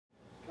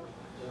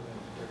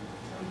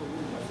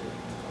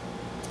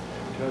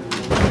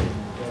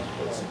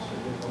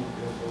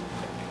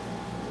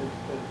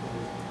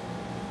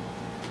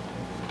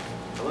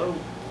Hello.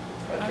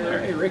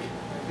 Hey, Rick.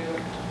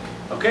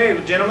 Okay,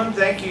 well, gentlemen,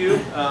 thank you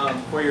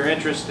for your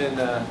interest in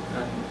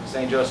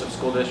St. Joseph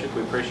School District.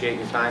 We appreciate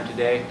your time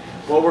today.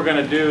 What we're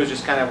going to do is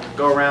just kind of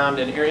go around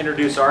and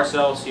introduce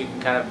ourselves so you can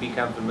kind of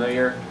become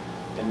familiar.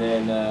 And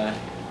then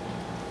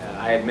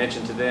I had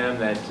mentioned to them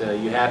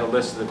that you had a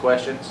list of the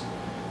questions.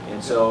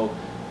 And so,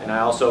 and I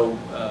also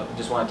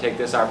just want to take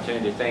this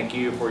opportunity to thank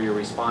you for your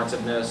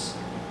responsiveness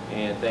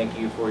and thank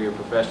you for your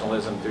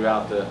professionalism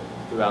throughout the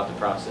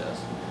process.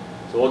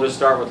 So we'll just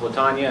start with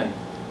LaTanya and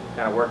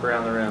kind of work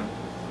around the room.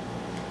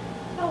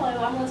 Hello,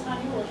 I'm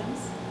LaTanya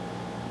Williams.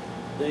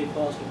 Dave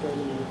Foster,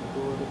 President of the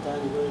Board,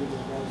 LaTanya Williams is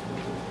Vice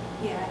President.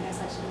 Yeah, I guess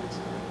I should mention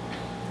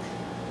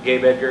that.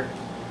 Gabe Edgar,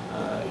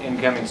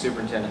 incoming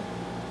superintendent.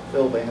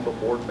 Phil Bamba,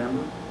 board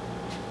member.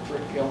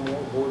 Rick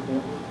Gilmore, board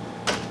member.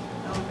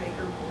 Ellen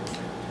Baker, Board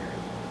Secretary.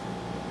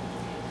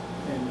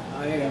 And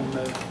I am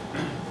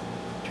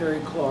Terry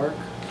Clark,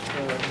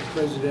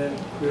 President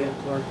of Creel,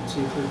 Clark &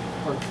 Seifert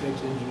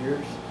Architects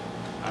Engineers.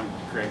 I'm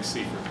Greg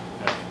Seifert,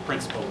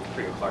 Principal of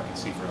Creel, Clark &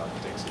 Seifert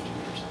Architects Engineers.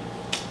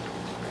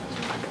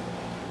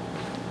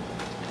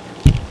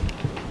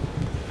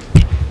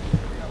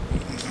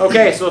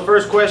 Okay, so the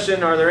first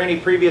question, are there any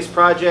previous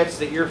projects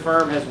that your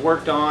firm has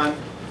worked on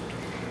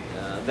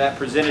that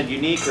presented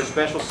unique or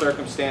special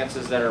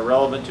circumstances that are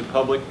relevant to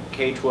public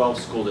K-12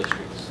 school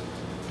districts?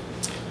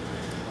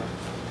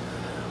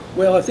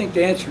 Well, I think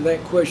to answer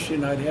that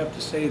question, I'd have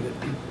to say that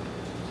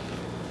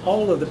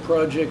all of the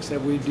projects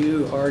that we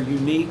do are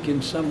unique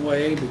in some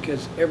way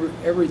because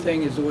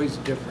everything is always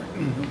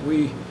different.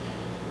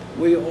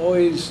 We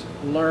always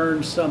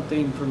learn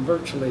something from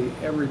virtually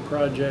every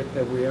project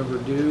that we ever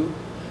do.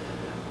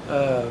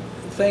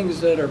 Things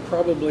that are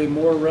probably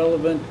more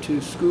relevant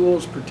to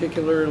schools,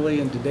 particularly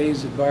in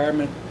today's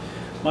environment,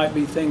 might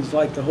be things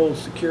like the whole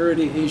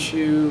security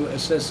issue,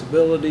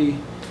 accessibility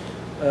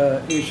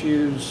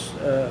issues,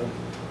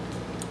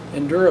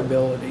 and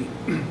durability.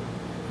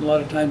 A lot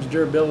of times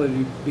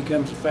durability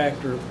becomes a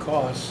factor of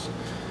costs.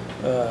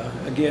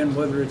 Again,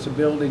 whether it's a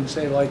building,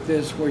 say like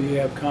this, where you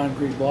have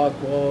concrete block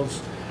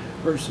walls,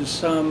 versus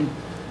some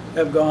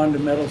have gone to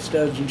metal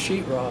studs and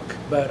sheetrock,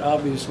 but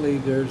obviously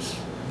there's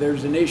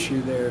an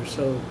issue there.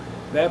 So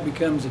that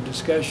becomes a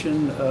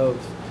discussion of,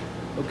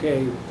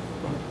 okay,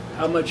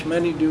 how much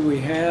money do we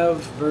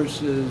have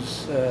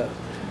versus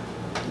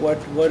what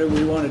do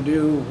we want to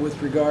do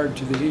with regard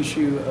to the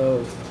issue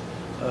of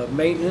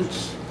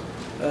maintenance.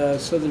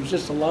 So there's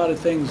just a lot of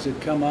things that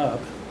come up.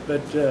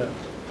 But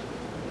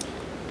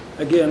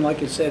again,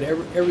 like I said,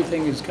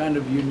 everything is kind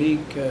of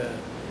unique,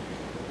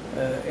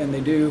 and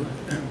they do,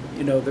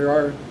 you know, there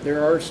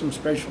are some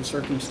special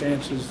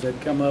circumstances that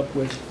come up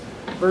with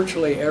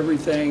virtually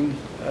everything.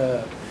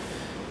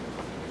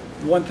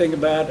 One thing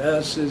about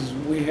us is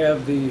we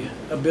have the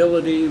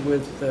ability,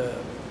 with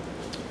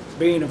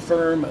being a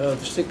firm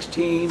of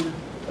 16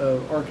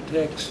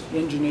 architects,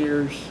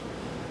 engineers,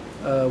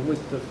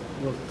 with the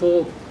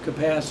full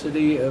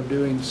capacity of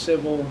doing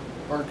civil,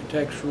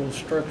 architectural,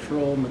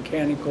 structural,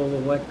 mechanical,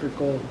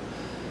 electrical,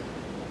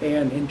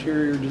 and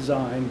interior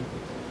design.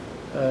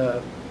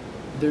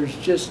 There's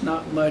just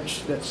not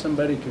much that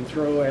somebody can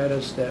throw at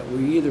us that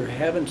we either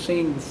haven't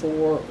seen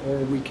before or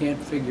we can't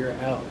figure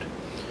out.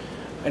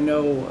 I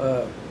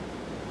know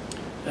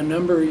a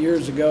number of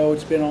years ago,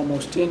 it's been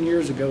almost 10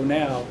 years ago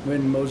now,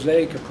 when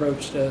Mosaic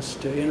approached us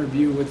to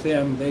interview with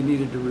them, they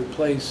needed to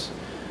replace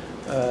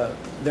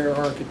their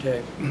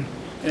architect.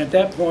 And at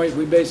that point,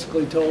 we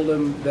basically told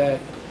them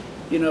that,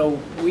 you know,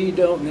 we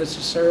don't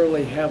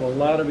necessarily have a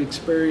lot of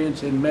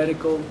experience in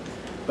medical,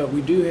 but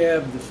we do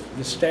have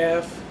the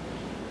staff,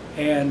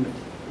 and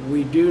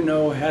we do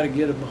know how to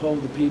get a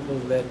hold of people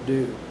that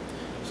do.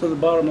 So the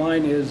bottom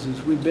line is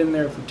we've been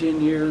there for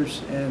 10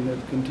 years and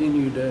have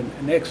continued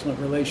an excellent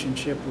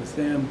relationship with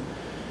them,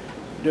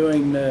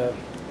 doing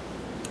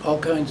all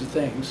kinds of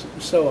things.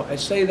 So I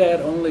say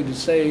that only to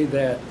say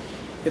that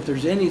if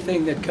there's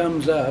anything that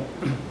comes up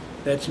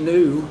that's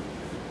new,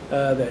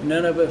 that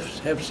none of us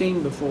have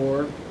seen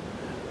before,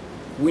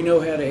 we know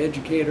how to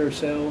educate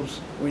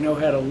ourselves, we know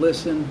how to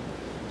listen,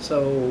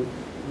 so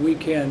we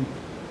can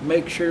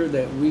make sure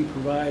that we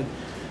provide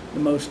the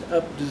most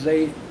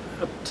up-to-date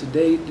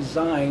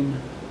design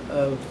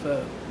of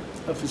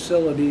a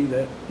facility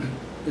that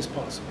is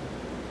possible.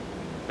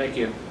 Thank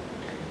you.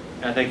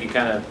 And I think you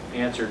kind of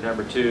answered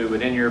number two,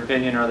 but in your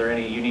opinion, are there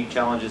any unique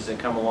challenges that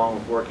come along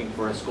with working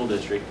for a school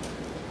district?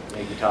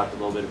 Maybe you talked a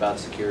little bit about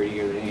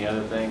security or any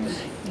other things.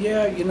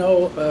 Yeah, you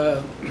know,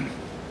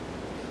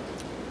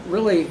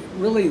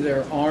 really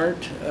there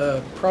aren't.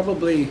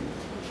 Probably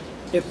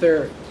if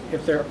there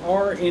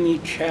are any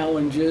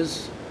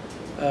challenges,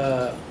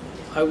 I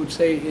would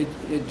say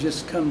it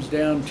just comes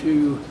down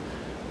to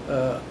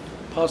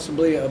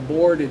possibly a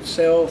board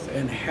itself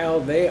and how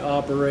they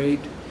operate.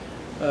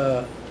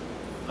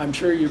 I'm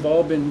sure you've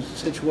all been in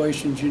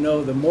situations, you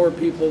know, the more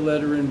people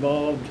that are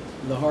involved,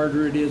 the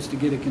harder it is to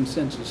get a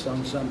consensus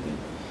on something.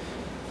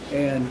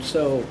 And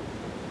so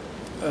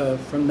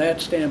from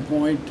that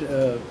standpoint,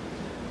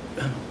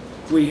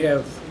 we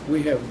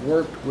have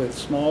worked with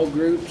small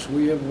groups,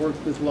 we have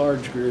worked with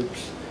large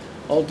groups.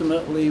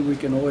 Ultimately, we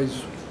can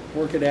always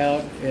work it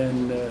out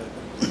and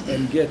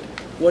get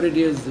what it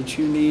is that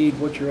you need,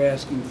 what you're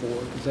asking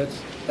for,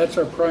 because that's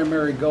our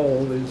primary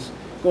goal, is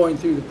going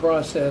through the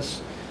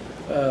process.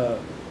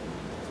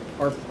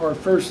 Our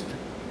first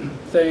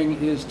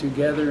thing is to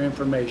gather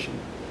information,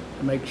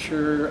 to make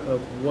sure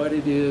of what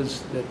it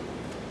is that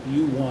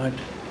you want,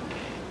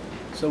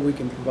 so we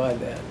can provide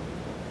that.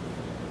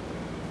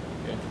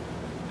 Okay.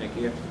 Thank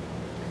you.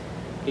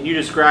 Can you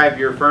describe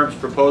your firm's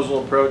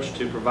proposal approach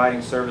to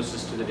providing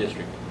services to the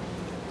district?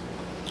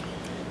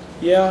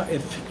 Yeah,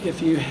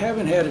 if you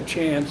haven't had a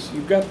chance,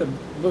 you've got the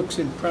books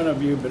in front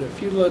of you, but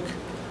if you look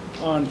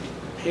on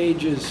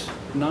pages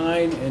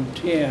 9 and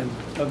 10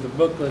 of the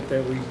booklet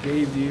that we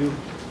gave you,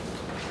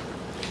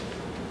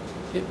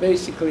 it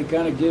basically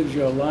kind of gives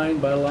you a line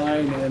by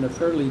line and a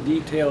fairly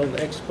detailed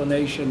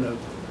explanation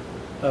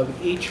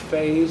of each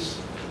phase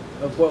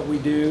of what we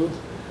do.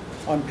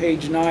 On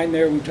page 9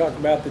 there, we talk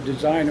about the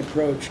design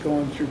approach,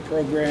 going through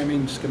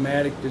programming,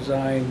 schematic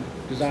design,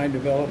 design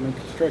development,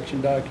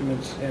 construction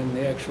documents, and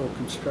the actual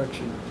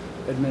construction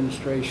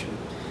administration.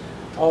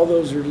 All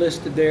those are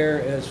listed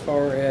there as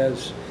far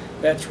as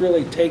that's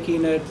really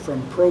taking it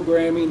from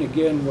programming,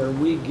 again, where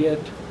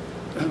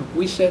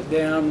we sit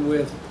down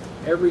with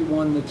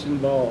everyone that's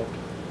involved.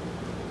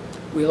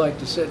 We like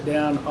to sit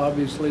down,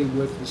 obviously,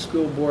 with the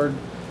school board,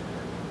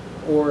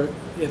 or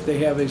if they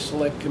have a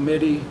select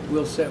committee,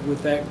 we'll sit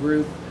with that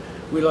group.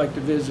 We like to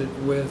visit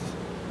with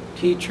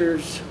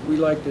teachers. We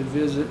like to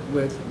visit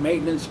with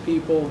maintenance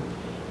people.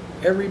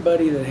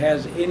 Everybody that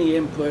has any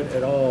input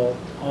at all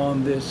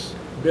on this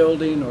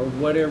building or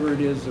whatever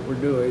it is that we're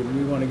doing,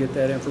 we want to get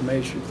that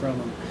information from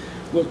them.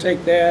 We'll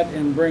take that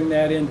and bring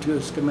that into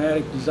a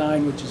schematic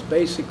design, which is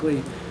basically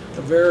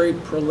a very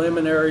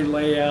preliminary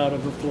layout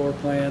of a floor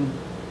plan.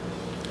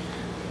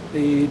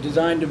 The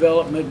design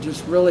development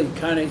just really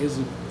kind of is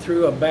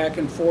through a back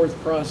and forth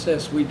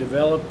process. We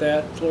develop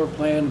that floor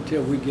plan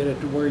until we get it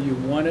to where you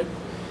want it.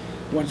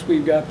 Once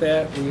we've got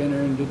that, we enter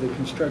into the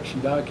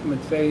construction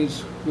document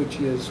phase, which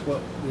is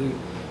what the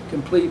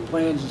complete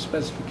plans and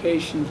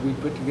specifications we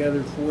put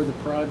together for the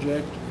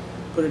project,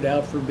 put it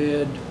out for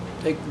bid,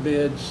 take the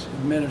bids,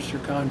 administer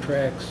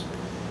contracts,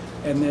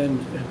 and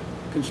then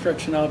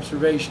construction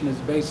observation is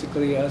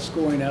basically us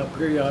going out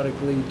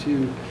periodically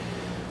to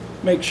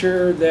make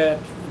sure that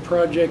the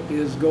project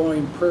is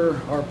going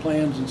per our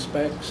plans and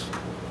specs.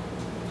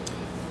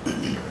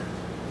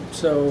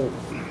 So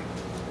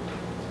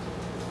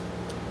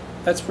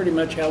that's pretty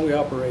much how we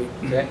operate.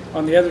 Okay.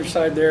 On the other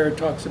side there, it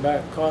talks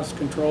about cost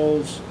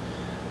controls.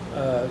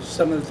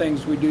 Some of the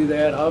things we do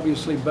that,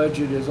 obviously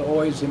budget is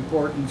always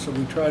important, so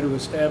we try to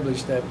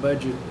establish that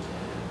budget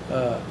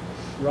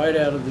right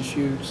out of the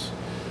chutes.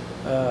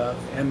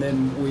 And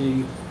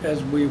then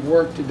as we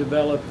work to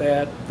develop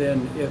that,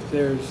 then if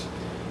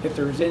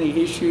there's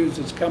any issues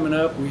that's coming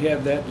up, we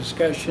have that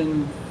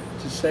discussion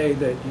to say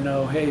that, you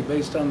know, hey,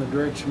 based on the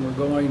direction we're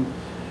going,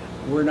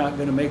 we're not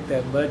going to make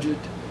that budget.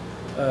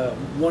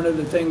 One of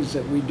the things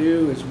that we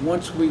do is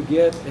once we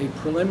get a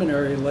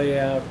preliminary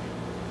layout,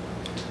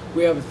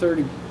 we have a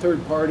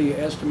third-party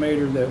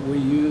estimator that we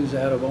use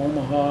out of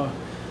Omaha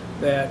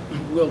that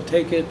will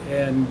take it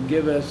and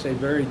give us a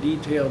very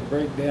detailed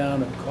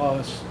breakdown of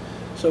costs.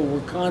 So we're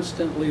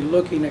constantly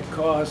looking at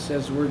costs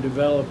as we're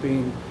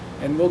developing,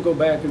 and we'll go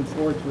back and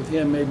forth with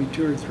him maybe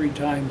 2 or 3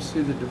 times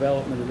through the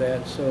development of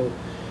that. So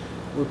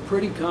we're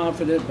pretty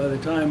confident by the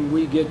time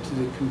we get to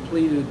the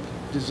completed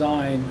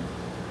design,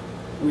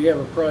 we have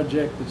a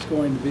project that's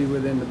going to be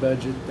within the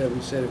budget that we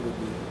said it would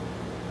be.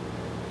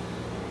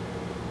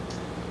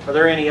 Are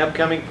there any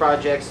upcoming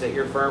projects that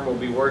your firm will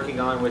be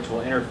working on which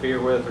will interfere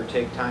with or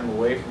take time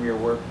away from your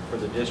work for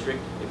the district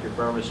if your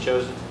firm is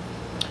chosen?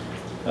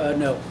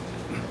 No.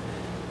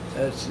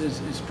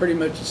 It's pretty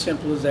much as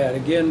simple as that.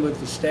 Again,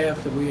 with the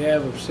staff that we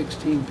have of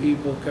 16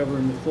 people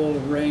covering the full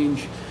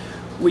range,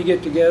 we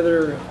get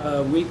together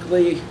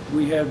weekly.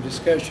 We have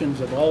discussions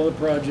of all the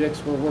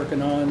projects we're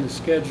working on, the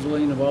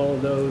scheduling of all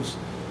of those,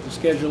 the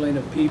scheduling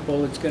of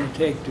people it's going to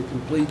take to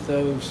complete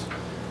those.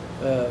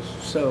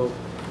 So,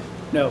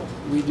 no,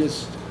 we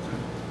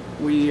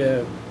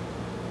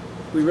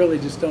really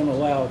just don't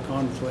allow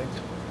conflict.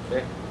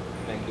 Okay,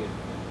 thank you.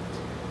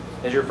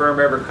 Has your firm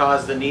ever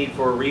caused the need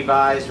for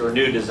revised or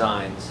new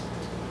designs?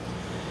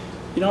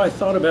 You know, I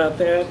thought about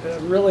that.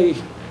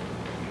 Really,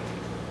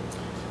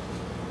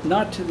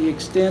 not to the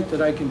extent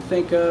that I can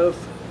think of.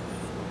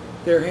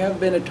 There have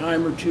been a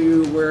time or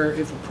two where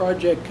if a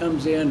project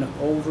comes in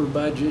over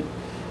budget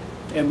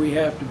and we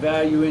have to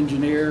value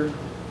engineer,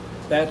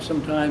 that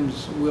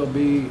sometimes will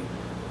be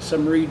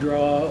some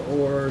redraw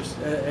or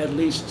at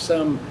least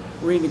some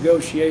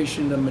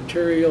renegotiation of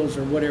materials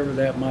or whatever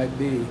that might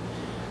be.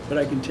 But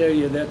I can tell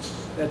you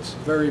that's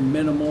very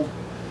minimal.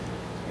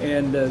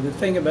 And the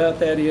thing about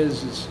that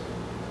is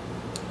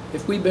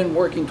if we've been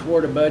working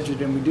toward a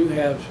budget and we do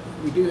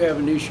have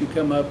an issue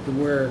come up to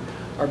where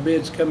our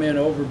bids come in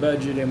over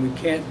budget and we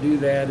can't do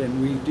that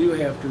and we do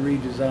have to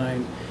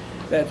redesign,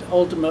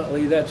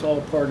 ultimately that's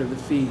all part of the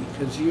fee,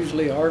 because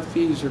usually our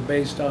fees are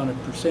based on a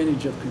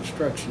percentage of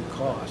construction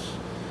costs.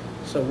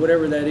 So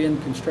whatever that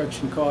end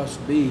construction costs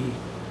be,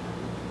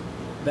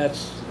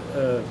 that's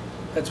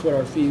what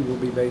our fee will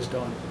be based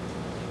on.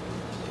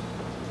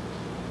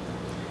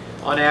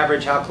 On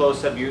average, how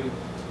close have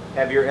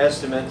your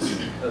estimates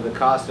of the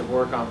cost of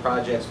work on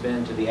projects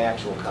been to the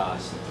actual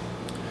cost?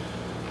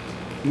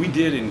 We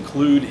did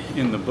include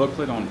in the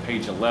booklet on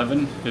page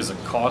 11 is a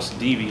cost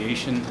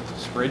deviation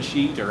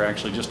spreadsheet, or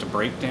actually just a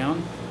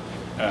breakdown.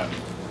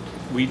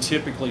 We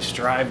typically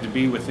strive to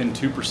be within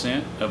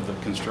 2% of the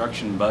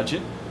construction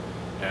budget.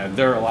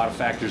 There are a lot of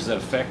factors that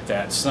affect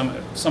that.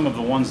 Some of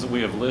the ones that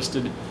we have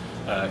listed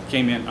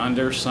came in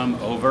under, some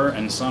over,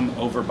 and some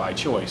over by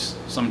choice.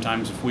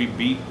 Sometimes if we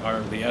beat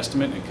the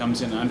estimate and it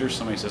comes in under,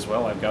 somebody says,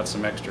 well, I've got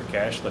some extra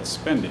cash, let's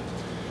spend it.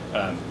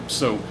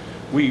 So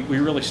we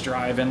really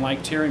strive, and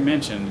like Terry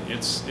mentioned,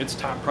 it's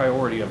top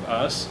priority of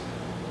us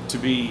to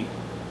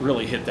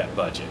really hit that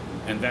budget.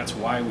 And that's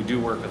why we do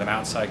work with an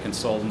outside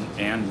consultant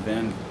and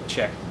then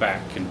check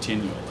back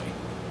continually.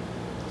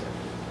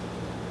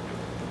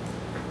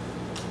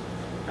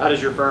 How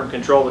does your firm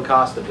control the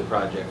cost of the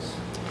projects?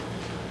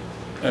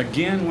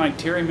 Again, like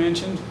Terry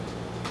mentioned,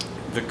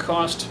 the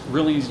cost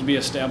really needs to be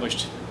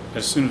established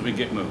as soon as we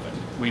get moving.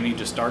 We need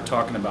to start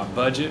talking about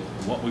budget,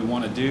 what we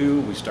want to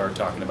do. We start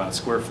talking about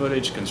square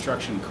footage,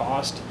 construction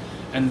cost,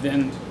 and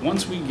then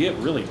once we get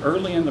really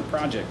early in the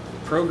project,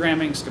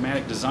 programming,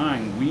 schematic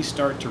design, we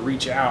start to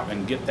reach out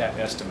and get that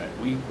estimate.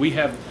 We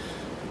have,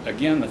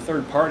 again, the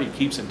third party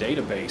keeps a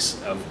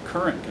database of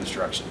current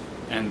construction,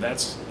 and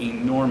that's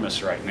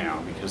enormous right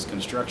now because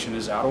construction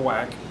is out of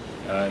whack.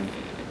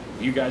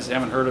 You guys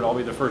haven't heard it, I'll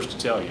be the first to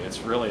tell you. It's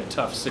really a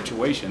tough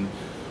situation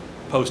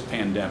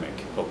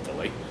post-pandemic,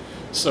 hopefully.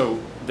 So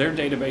their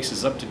database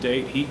is up to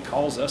date. He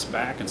calls us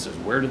back and says,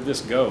 where did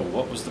this go?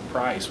 What was the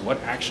price?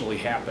 What actually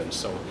happened?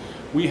 So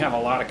we have a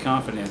lot of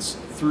confidence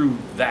through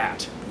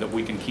that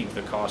we can keep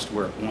the cost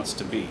where it wants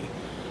to be.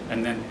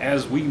 And then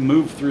as we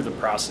move through the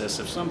process,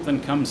 if something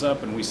comes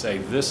up and we say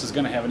this is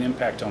going to have an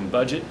impact on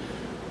budget,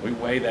 we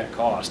weigh that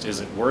cost.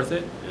 Is it worth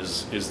it?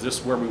 Is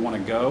this where we want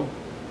to go?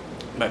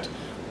 But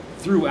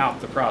throughout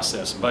the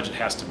process, budget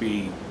has to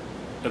be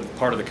a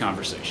part of the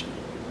conversation.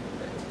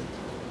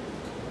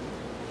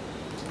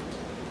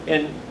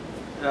 And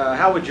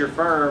how would your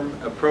firm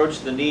approach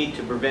the need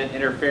to prevent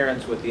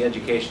interference with the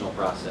educational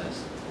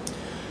process?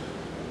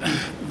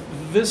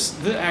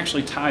 This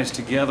actually ties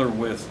together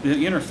with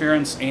the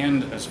interference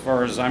and, as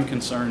far as I'm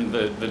concerned,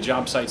 the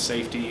job site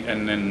safety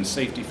and then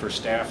safety for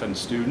staff and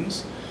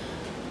students.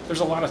 There's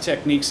a lot of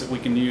techniques that we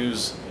can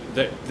use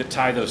that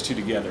tie those two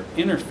together.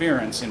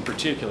 Interference in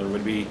particular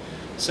would be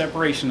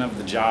separation of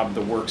the job,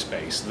 the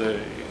workspace.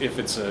 If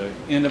it's an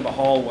end of a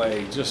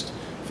hallway, just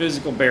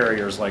physical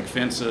barriers like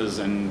fences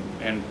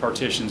and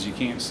partitions you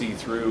can't see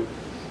through.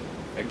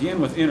 Again,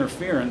 with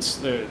interference,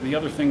 the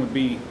other thing would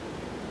be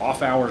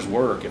off-hours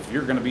work. If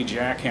you're going to be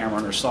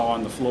jackhammering or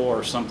sawing the floor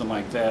or something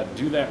like that,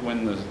 do that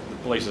when the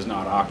place is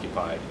not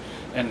occupied.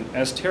 And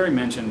as Terry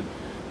mentioned,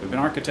 we've been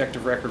architect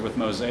of record with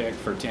Mosaic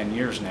for 10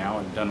 years now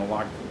and done a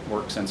lot of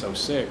work since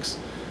 '06.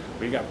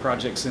 We got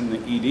projects in the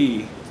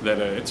ED that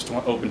it's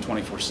open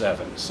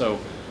 24/7. So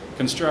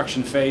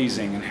construction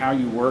phasing and how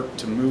you work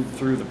to move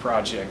through the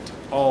project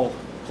all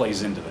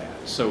plays into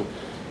that. So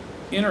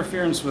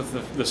interference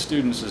with the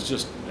students is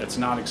just, it's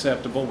not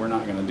acceptable. We're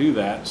not going to do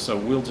that. So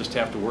we'll just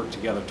have to work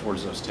together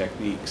towards those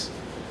techniques.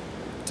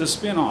 To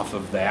spin off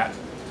of that,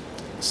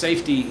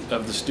 safety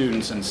of the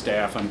students and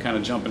staff, I'm kind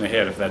of jumping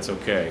ahead if that's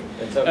okay.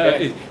 It's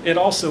okay. It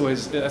also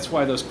is, that's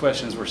why those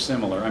questions were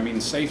similar. I mean,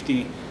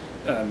 safety,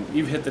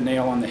 you've hit the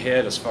nail on the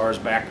head as far as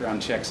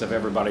background checks of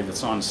everybody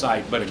that's on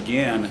site, but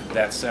again,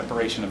 that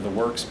separation of the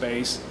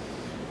workspace,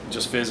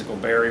 just physical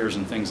barriers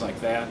and things like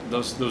that,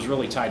 those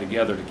really tie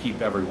together to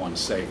keep everyone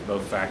safe,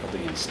 both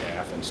faculty and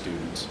staff and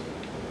students.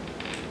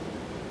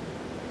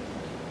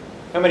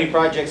 How many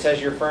projects has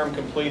your firm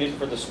completed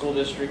for school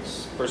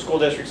districts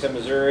in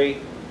Missouri,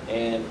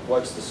 and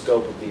what's the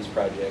scope of these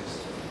projects?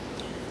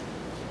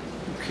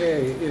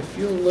 Okay, if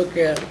you'll look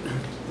at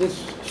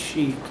this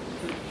sheet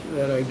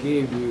that I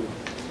gave you,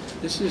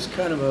 this is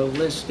kind of a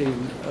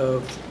listing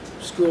of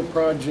school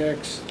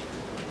projects.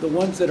 The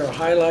ones that are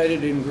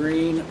highlighted in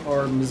green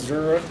are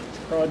Missouri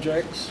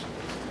projects.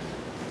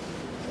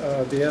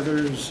 The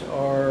others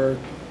are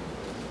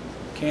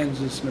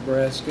Kansas,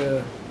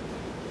 Nebraska.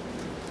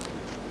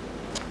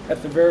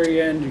 At the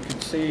very end, you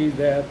can see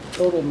that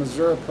total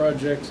Missouri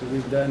projects that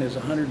we've done is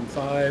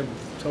 105,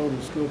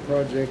 total school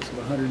projects of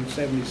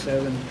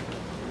 177.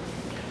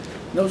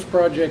 Those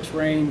projects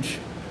range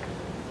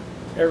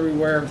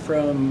everywhere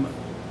from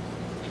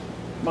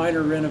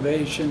minor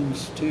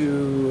renovations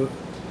to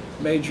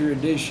major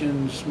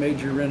additions,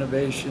 major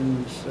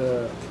renovations,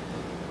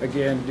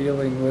 again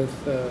dealing with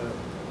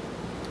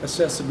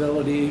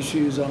accessibility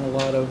issues on a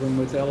lot of them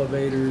with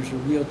elevators or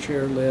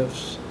wheelchair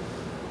lifts,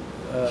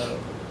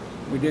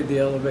 We did the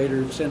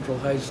elevator at Central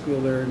High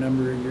School there a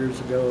number of years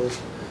ago,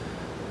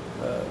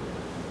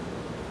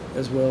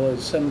 as well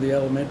as some of the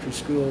elementary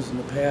schools in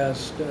the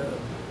past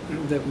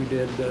that we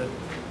did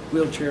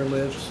wheelchair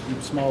lifts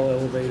and small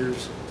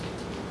elevators.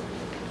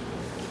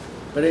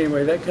 But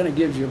anyway, that kind of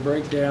gives you a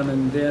breakdown,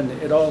 and then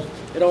it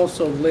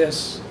also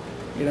lists,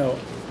 you know,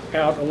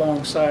 out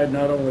alongside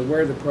not only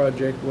where the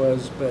project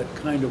was, but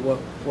kind of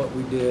what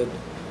we did.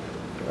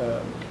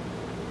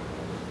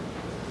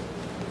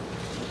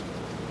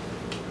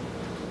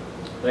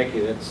 Thank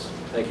you.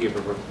 Thank you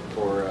for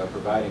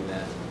providing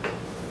that.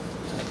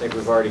 I think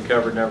we've already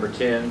covered number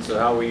 10. So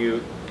how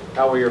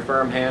will your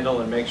firm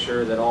handle and make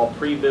sure that all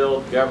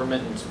pre-build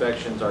government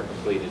inspections are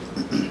completed?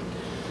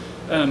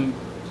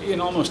 In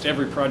almost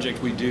every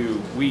project we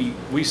do,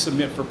 we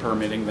submit for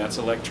permitting. That's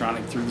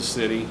electronic through the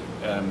city.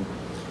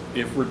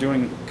 If we're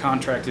doing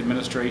contract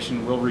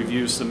administration, we'll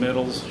review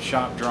submittals,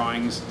 shop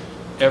drawings,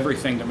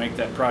 everything to make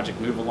that project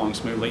move along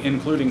smoothly,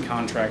 including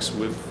contracts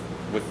with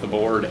the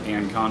board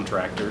and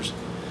contractors.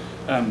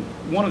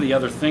 One of the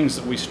other things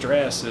that we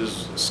stress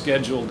is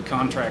scheduled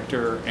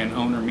contractor and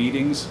owner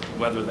meetings,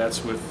 whether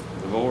that's with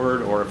the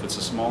board or if it's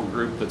a small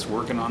group that's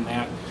working on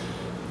that,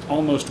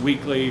 almost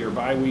weekly or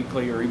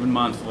bi-weekly or even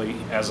monthly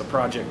as a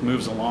project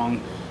moves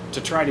along,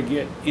 to try to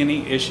get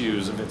any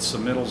issues, if it's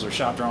submittals or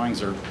shop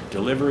drawings or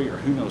delivery or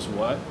who knows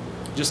what,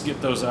 just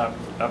get those up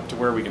to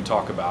where we can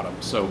talk about them.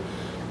 So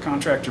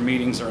contractor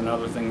meetings are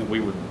another thing that we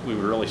would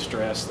really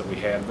stress that we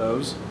have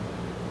those.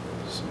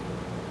 So,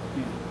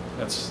 yeah,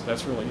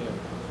 that's really it.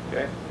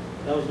 Okay.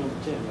 That was number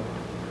 10, right?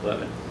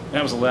 11.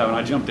 That was 11.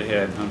 I jumped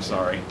ahead. I'm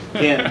sorry.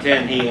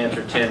 10. He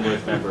answered 10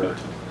 with number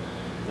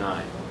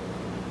 9.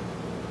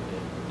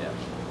 Yeah.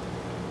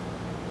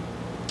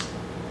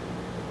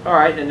 All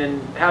right, and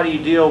then how do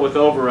you deal with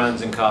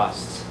overruns and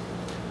costs?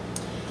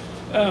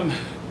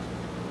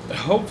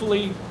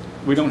 Hopefully,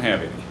 we don't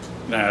have any.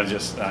 No,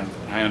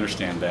 I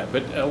understand that,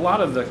 but a lot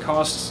of the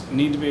costs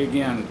need to be,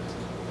 again,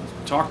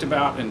 talked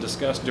about and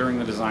discussed during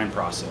the design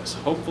process.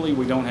 Hopefully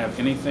we don't have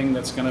anything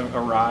that's going to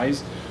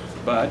arise,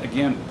 but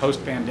again,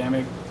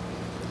 post-pandemic,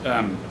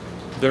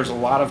 there's a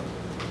lot of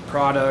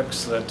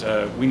products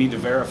that we need to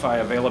verify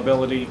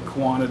availability,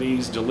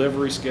 quantities,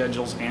 delivery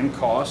schedules, and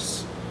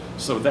costs,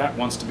 so that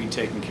wants to be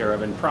taken care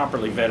of and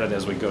properly vetted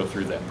as we go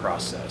through that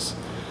process.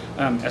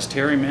 As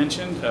Terry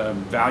mentioned,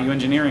 value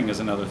engineering is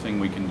another thing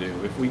we can do.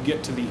 If we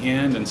get to the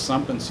end and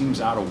something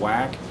seems out of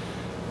whack,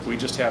 we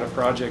just had a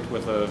project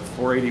with a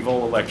 480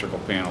 volt electrical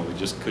panel we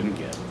just couldn't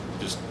get.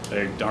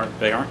 They aren't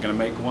going to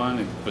make one.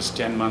 It was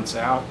 10 months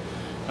out.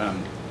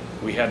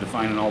 We had to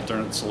find an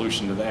alternate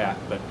solution to that,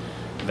 but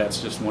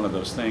that's just one of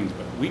those things.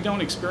 But we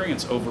don't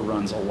experience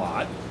overruns a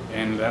lot,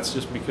 and that's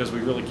just because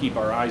we really keep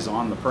our eyes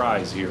on the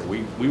prize here.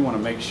 We want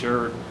to make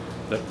sure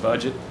that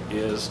budget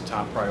is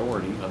top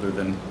priority, other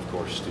than, of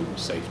course, student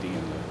safety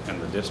and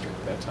the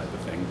district, that type of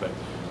thing. But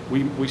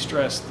we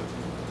stress that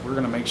we're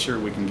going to make sure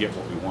we can get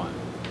what we want.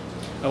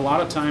 A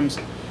lot of times,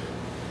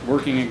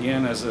 working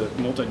again as a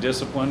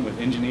multidiscipline with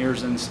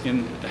engineers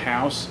in the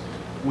house,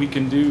 we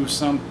can do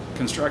some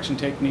construction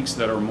techniques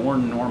that are more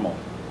normal.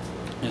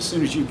 As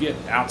soon as you get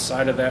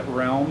outside of that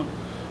realm,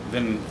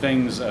 then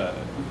things,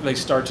 they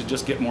start to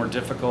just get more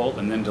difficult,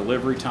 and then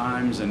delivery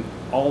times and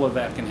all of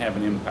that can have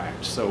an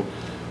impact. So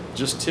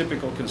just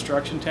typical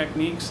construction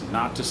techniques,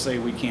 not to say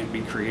we can't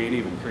be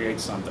creative and create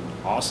something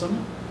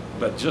awesome,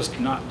 but just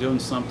not doing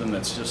something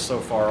that's just so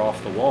far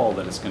off the wall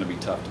that it's going to be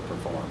tough to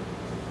perform.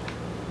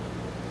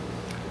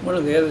 One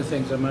of the other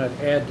things I might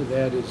add to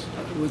that is,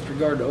 with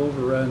regard to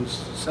overruns,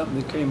 something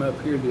that came up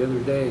here the other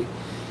day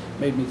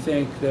made me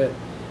think that,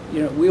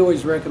 you know, we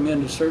always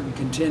recommend a certain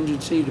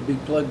contingency to be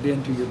plugged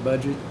into your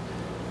budget.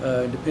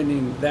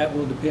 That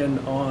will depend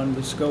on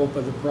the scope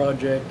of the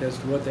project as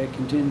to what that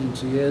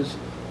contingency is.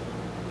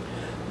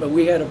 But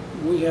we had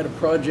a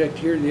project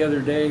here the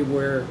other day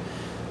where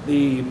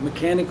the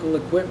mechanical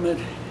equipment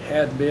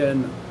had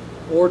been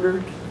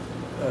ordered.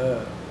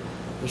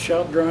 The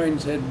shop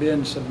drawings had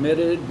been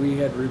submitted, we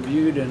had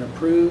reviewed and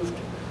approved,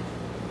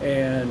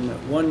 and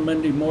one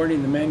Monday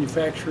morning the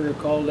manufacturer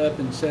called up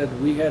and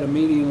said, we had a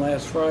meeting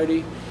last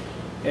Friday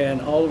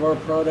and all of our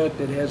product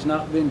that has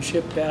not been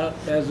shipped out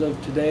as of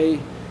today,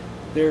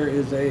 there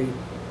is a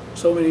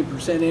so many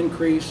 %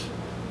 increase,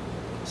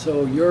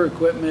 so your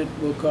equipment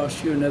will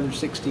cost you another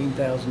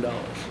 $16,000.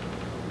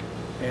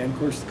 And of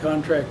course the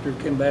contractor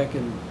came back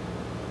and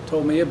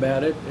told me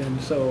about it,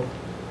 and so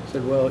I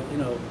said, well, you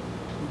know,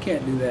 we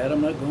can't do that.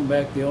 I'm not going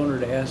back to the owner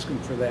to ask him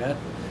for that.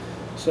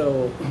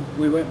 So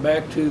we went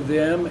back to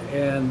them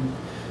and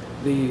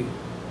the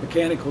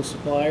mechanical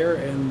supplier,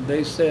 and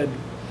they said,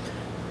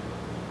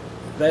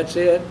 that's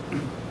it.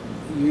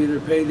 You either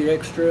pay the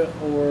extra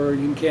or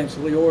you can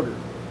cancel the order.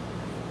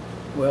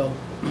 Well,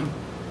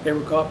 they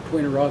were caught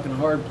between a rock and a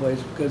hard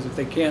place, because if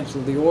they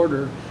cancel the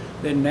order,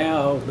 then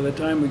now by the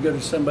time we go to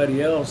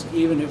somebody else,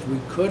 even if we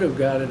could have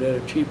got it at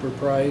a cheaper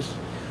price,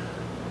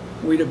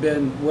 we'd have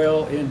been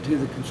well into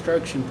the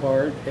construction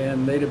part,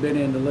 and they'd have been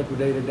into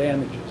liquidated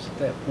damages at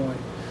that point.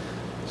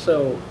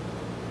 So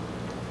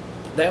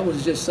that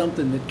was just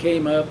something that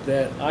came up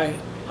that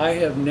I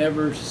have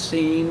never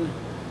seen.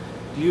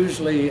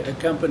 Usually a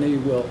company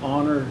will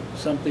honor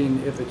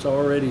something if it's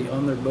already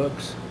on their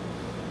books,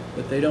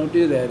 but they don't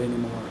do that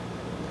anymore.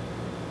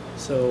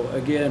 So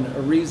again,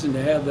 a reason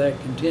to have that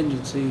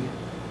contingency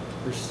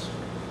for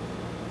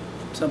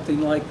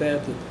something like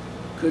that that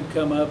could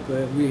come up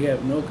that we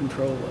have no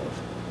control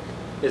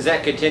of. Is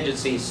that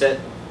contingency set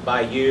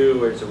by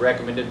you, or is it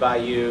recommended by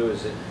you?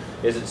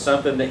 Is it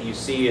something that you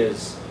see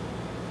as,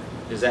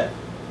 does that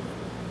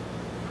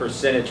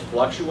percentage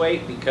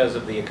fluctuate because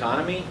of the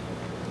economy?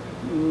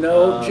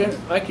 No,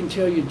 I can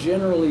tell you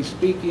generally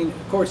speaking,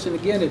 of course, and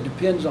again, it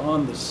depends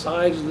on the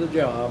size of the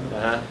job,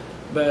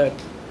 but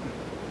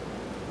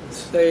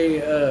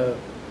say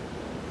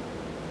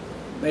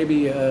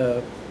maybe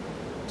a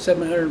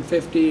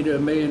 $750 to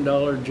 $1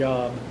 million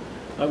job,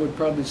 I would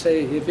probably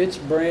say if it's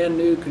brand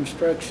new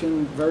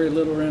construction, very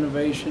little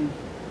renovation,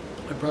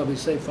 I'd probably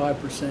say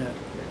 5%.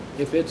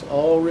 If it's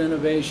all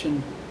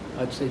renovation,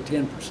 I'd say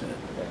 10%.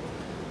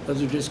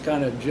 Those are just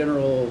kind of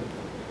general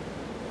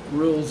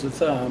rules of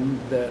thumb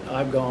that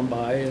I've gone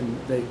by, and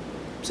they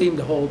seem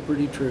to hold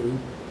pretty true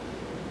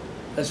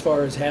as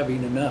far as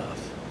having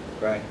enough.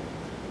 Right.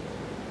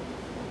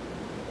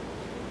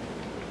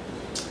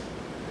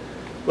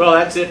 Well,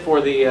 that's it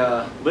for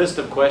the list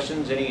of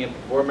questions. Any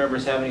board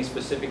members have any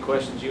specific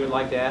questions you would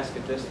like to ask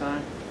at this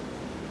time?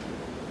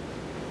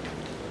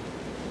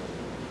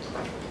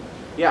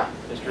 Yeah,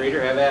 Mr.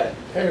 Reader, have at it.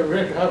 Hey,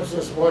 Rick, I was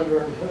just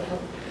wondering,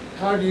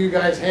 how do you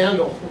guys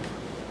handle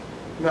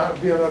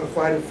not being able to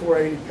find a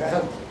 480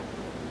 panel?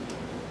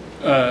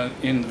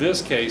 In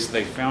this case,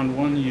 they found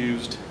one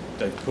used,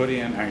 they put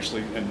in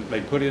actually, and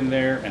they put in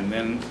there, and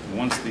then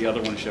once the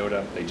other one showed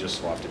up, they just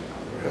swapped it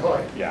out.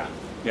 Really?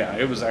 Yeah,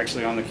 it was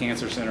actually on the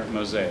Cancer Center at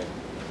Mosaic.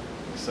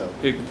 So,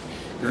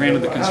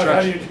 granted the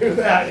How do construction, you do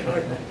that?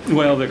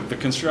 well, the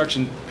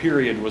construction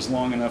period was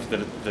long enough that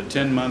the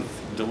 10-month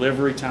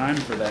delivery time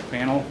for that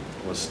panel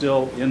was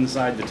still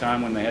inside the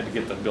time when they had to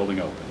get the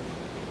building open.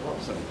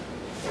 So,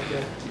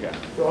 Okay. yeah.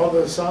 So all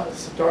the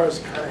stars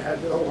kind of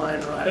had to align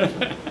right.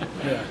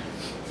 Yeah.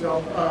 So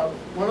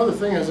one other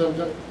thing is,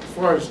 as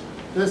far as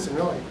this, and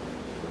really,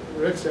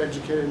 Rick's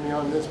educated me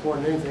on this more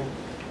than anything.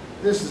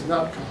 This is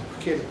not a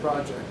complicated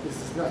project. This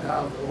is not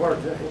out of the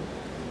ordinary.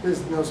 This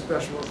is no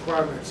special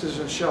requirements. This is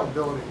a shell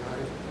building,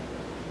 right?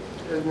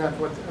 Isn't that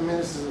what, I mean,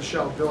 this is a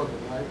shell building,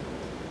 right?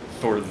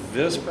 For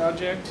this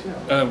project,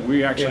 Yeah.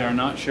 we actually are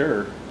not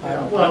sure.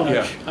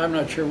 I'm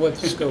not sure what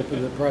the scope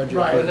of the project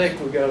Right. I is. think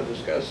we gotta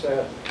discuss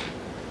that.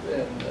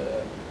 And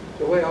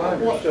the way I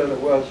understood it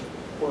was,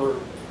 we're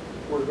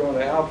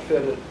gonna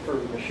outfit it for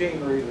the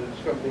machinery that's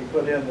gonna be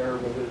put in there,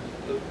 but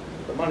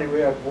the money we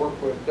have to work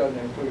with doesn't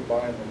include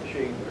buying the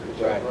machinery. Is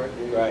that right?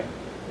 Dave? Right.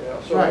 Yeah,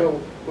 so Right.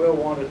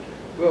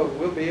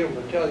 we'll be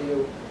able to tell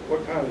you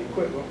what kind of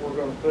equipment we're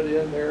gonna put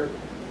in there,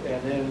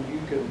 and then you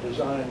can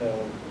design a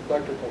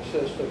electrical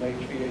system,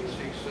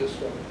 HVAC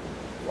system,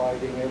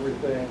 lighting,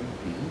 everything.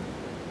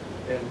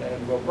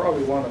 And we'll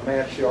probably want to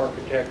match the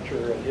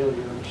architecture at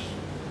Hillyard's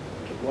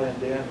to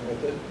blend in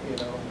with it, you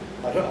know.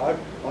 I don't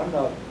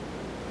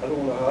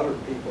know how other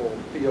people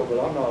feel, but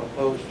I'm not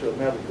opposed to a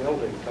metal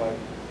building type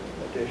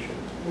addition.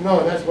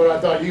 No, that's what I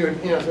thought you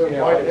would, to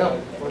invite it up.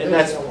 for And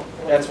this.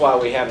 that's why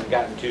we haven't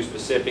gotten too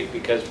specific,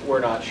 because we're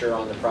not sure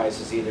on the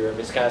prices either. If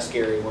it's kind of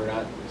scary,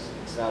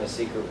 it's not a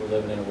secret. We're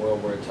living in a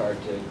world where it's hard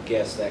to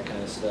guess that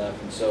kind of stuff.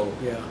 And so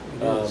Yeah,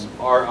 it is.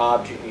 our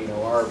object,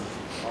 our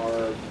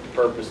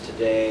purpose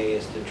today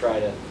is to try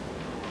to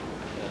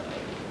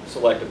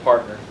select a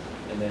partner.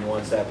 And then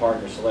once that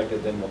partner's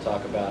selected, then we'll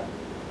talk about,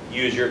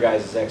 use your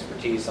guys'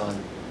 expertise on,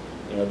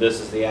 this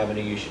is the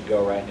avenue you should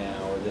go right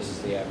now, or this is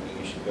the avenue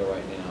you should go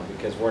right now,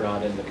 because we're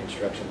not in the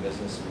construction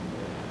business.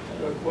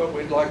 But what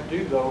we'd like to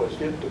do, though, is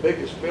get the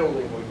biggest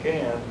building we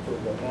can for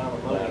the amount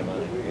of money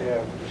that we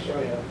have to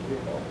spend,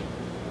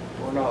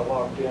 We're not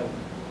locked in.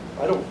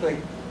 I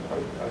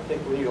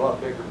think we need a lot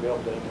bigger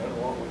building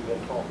than what we've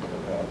been talking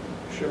about.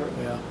 Sure.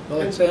 Yeah,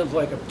 well, it sounds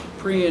like a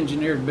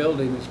pre-engineered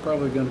building is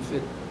probably going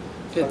to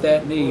fit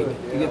that need,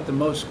 to get the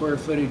most square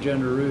footage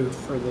under roof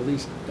for the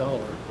least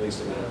dollar. At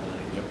least amount of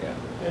money. Yeah.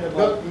 And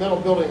a metal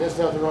building, there's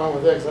nothing wrong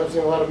with it, 'cause I've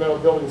seen a lot of metal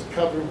buildings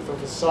covered with a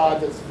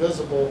facade that's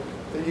visible,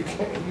 that you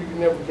can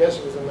never guess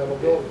it was a metal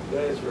building.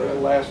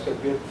 It'll last a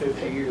good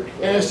 50 years.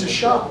 And it's a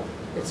shop.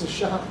 It's a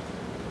shop.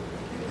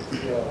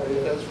 Yeah,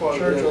 that's what it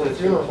Church or is.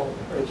 funeral home.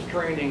 It's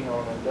training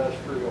on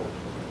industrial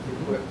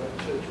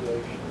equipment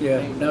situation.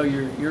 Yeah, no,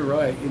 you're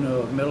right.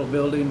 A metal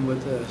building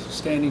with a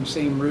standing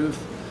seam roof,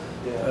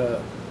 Yeah,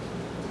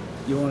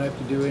 you won't have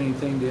to do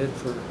anything to it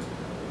for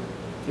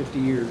 50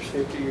 years.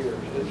 50 years,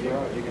 that's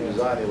right. You can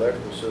design the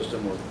electrical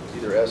system with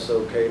either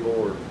SO cable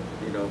or,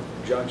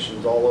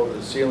 junctions all over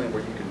the ceiling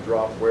where you can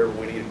drop wherever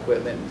we need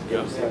equipment and give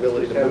us the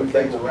ability to move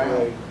things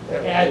around.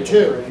 Add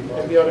to,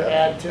 and be able to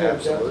add to.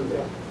 Absolutely.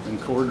 And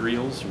cord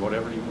reels,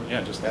 whatever you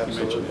want, just like you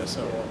mentioned,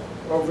 Absolutely.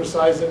 so.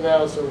 Oversize it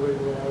now so we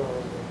can,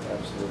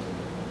 Absolutely.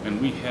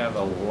 And we have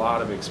a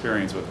lot of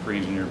experience with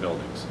pre-engineered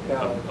buildings,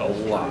 Yeah, a that's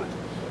lot.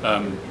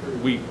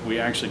 We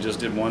actually just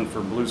did one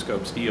for Blue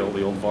Scope Steel,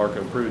 the old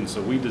Varco Prudence.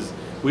 So we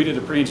did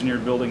a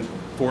pre-engineered building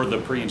for the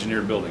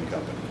pre-engineered building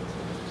company.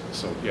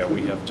 So yeah,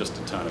 we have just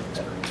a ton of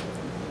experience with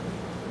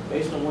them.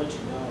 Based on what you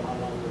know, how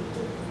long would it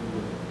take for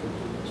you to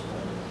complete this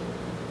project?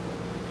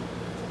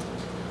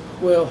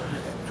 Well,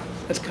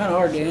 it's kind of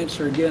hard to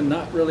answer, again,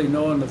 not really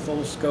knowing the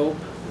full scope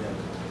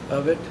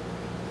of it.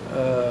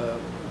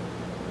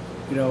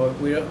 You know,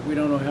 we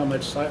don't know how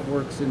much site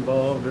work's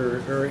involved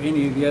or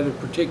any of the other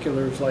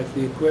particulars like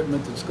the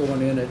equipment that's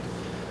going in it.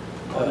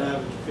 On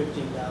average,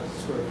 15,000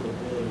 square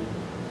foot building,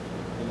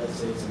 and let's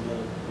say it's a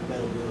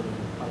metal building,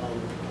 how long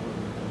would it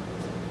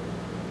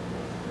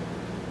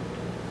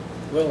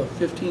take? Well, a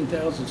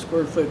 15,000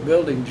 square foot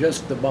building,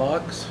 just the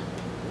box,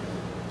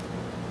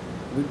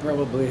 we'd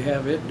probably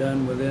have it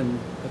done within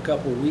a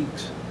couple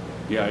weeks.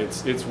 Yeah,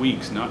 it's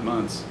weeks, not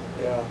months.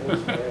 Yeah,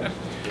 it's fast.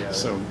 Yeah,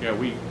 So yeah,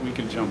 we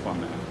can jump on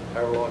that.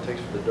 however long it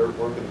takes for the dirt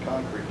work and the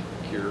concrete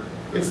to cure.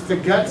 It's the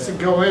guts that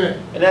go in it.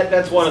 And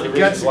that's one of the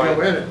Guts reasons that go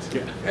why, in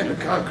it, and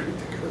the concrete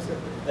that goes in it.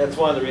 that's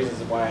one of the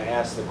reasons why I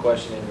asked the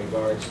question in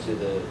regards to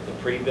the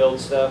pre-build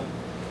stuff,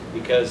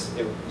 because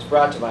it was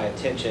brought to my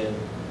attention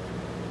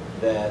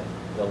that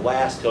the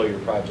last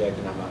Hillyard project,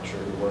 and I'm not sure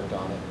who worked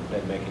on it,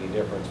 didn't make any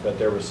difference, but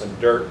there was some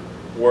dirt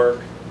work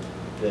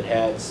that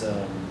had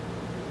some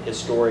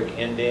historic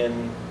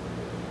indent.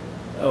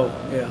 Oh,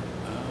 yeah.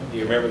 Do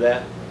you remember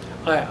that?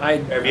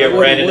 Have you ever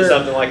ran into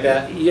something like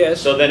that?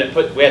 Yes. So then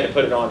we had to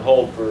put it on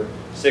hold for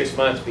 6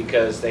 months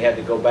because they had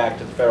to go back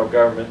to the federal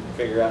government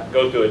and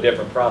go through a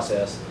different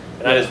process.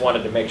 And I just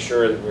wanted to make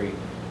sure that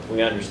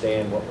we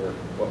understand what we're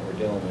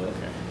dealing with.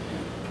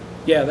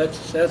 Yeah,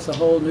 that's a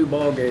whole new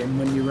ballgame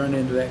when you run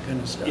into that kind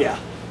of stuff. Yeah.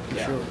 For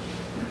Yeah. sure.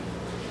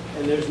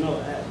 And there's no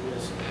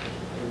at-risk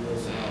in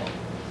this at all.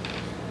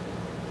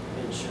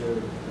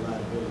 Insured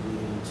liability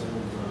in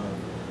terms of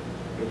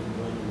getting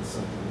run into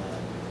something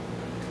that,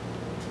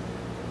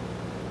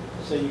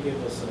 say you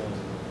give us a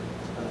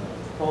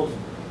proposal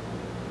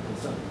and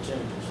something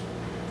changes,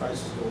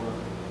 prices go up.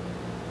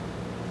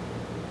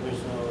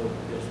 There's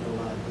no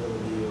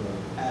liability or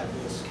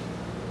at-risk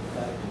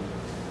factor.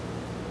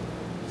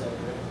 Is that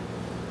correct?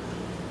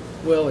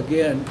 Well,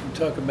 again,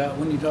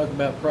 when you talk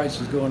about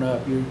prices going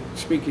up, you're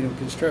speaking of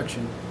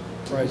construction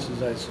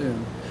prices, I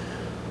assume.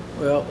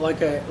 Well,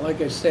 like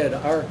I said,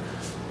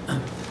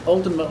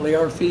 ultimately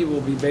our fee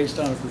will be based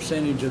on a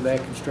percentage of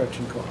that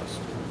construction cost.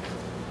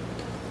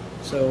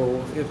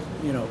 So if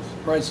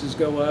prices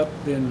go up,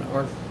 then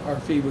our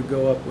fee would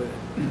go up with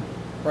it.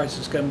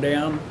 Prices come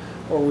down,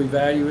 or we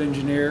value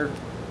engineer,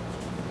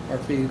 our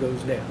fee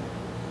goes down.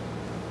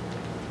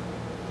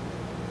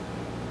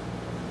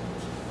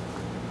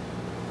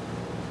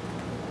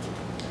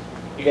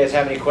 You guys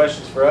have any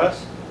questions for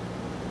us?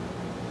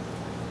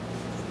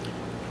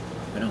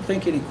 I don't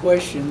think any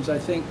questions. I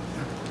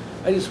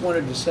just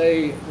wanted to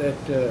say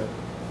that,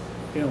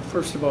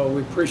 first of all,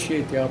 we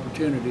appreciate the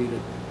opportunity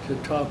to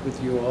talk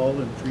with you all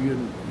and for you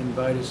to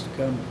invite us to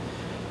come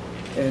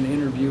and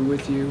interview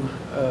with you.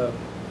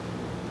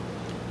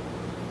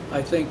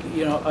 I think,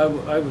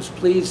 I was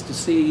pleased to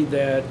see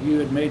that you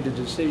had made the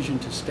decision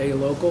to stay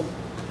local.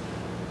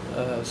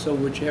 So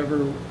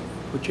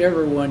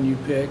whichever one you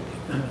pick,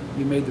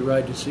 you made the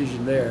right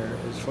decision there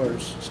as far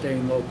as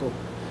staying local.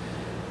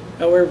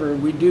 However,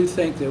 we do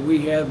think that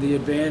we have the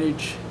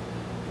advantage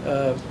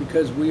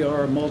because we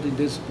are a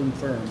multidisciplinary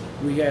firm.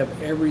 We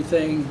have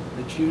everything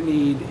that you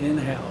need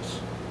in-house.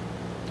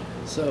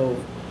 So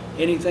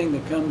anything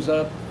that comes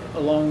up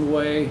along the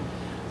way,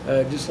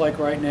 just like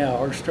right now,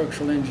 our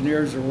structural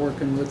engineers are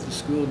working with the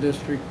school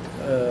district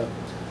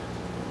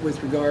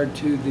with regard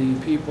to the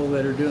people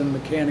that are doing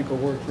mechanical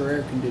work for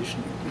air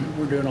conditioning.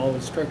 We're doing all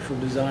the structural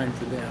design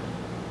for them.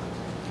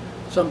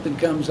 Something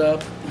comes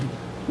up,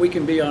 we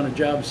can be on a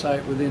job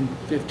site within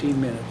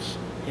 15 minutes,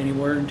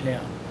 anywhere in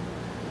town.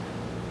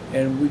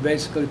 And we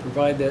basically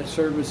provide that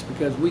service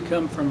because we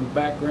come from a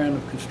background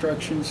of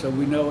construction, so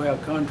we know how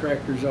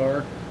contractors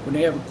are. When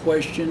they have a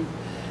question,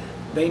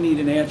 they need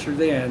an answer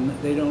then.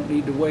 They don't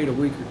need to wait a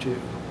week or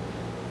two.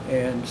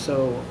 And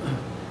so,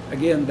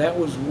 again, that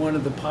was one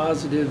of the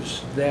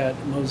positives that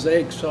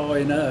Mosaic saw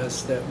in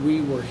us, that we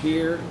were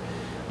here,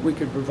 we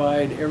could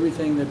provide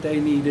everything that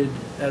they needed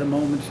at a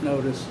moment's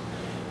notice,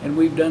 and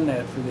we've done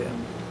that for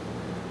them.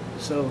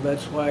 So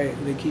that's why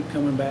they keep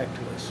coming back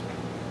to us.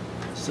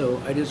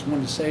 So I just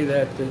want to say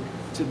that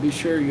to be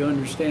sure you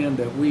understand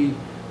that we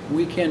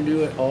can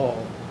do it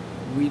all.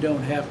 We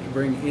don't have to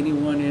bring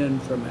anyone in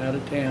from out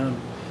of town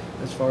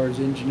as far as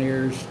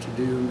engineers to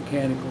do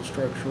mechanical,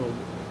 structural,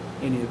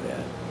 any of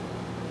that.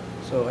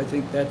 So I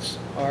think that's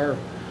our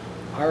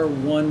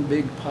one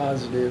big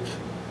positive.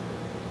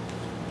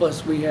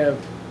 Plus we have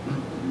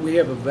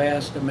a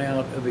vast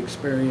amount of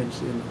experience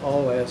in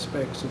all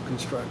aspects of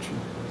construction.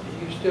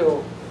 Do you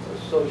still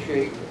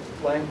associate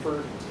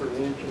Langford for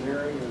the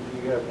engineering, or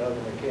do you have another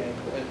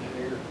mechanical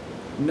engineer?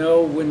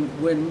 No,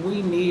 when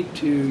we need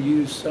to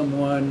use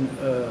someone,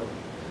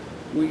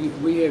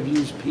 we have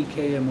used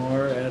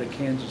PKMR out of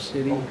Kansas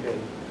City. Okay.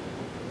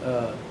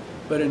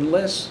 But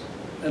unless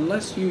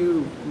unless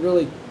you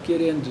really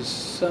get into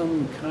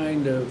some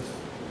kind of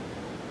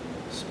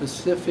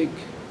specific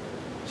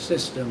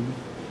system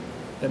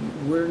that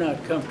we're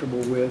not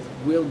comfortable with,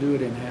 we'll do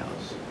it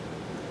in-house.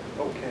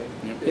 Okay.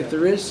 Yep. If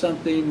there is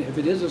something, if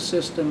it is a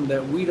system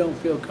that we don't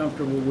feel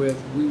comfortable with,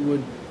 we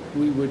would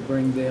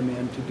bring them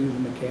in to do the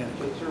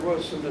mechanical. But there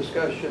was some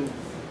discussion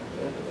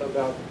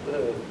about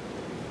the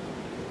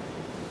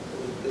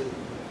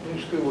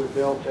new school we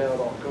built out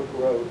on Cook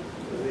Road,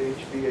 the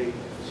HVAC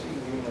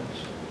units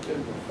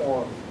didn't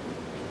perform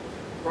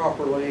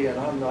properly, and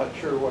I'm not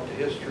sure what the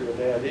history of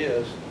that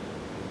is.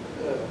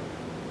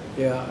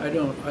 Yeah, I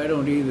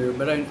don't either,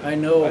 but I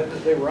know,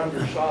 They were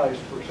undersized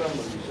for some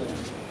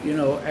reason. you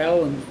know,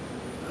 Alan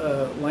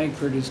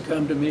Langford has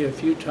come to me a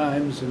few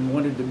times and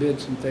wanted to bid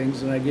some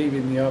things, and I gave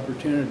him the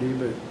opportunity,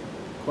 but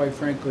quite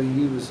frankly,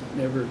 he was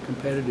never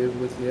competitive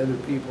with the other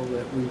people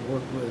that we've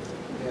worked with.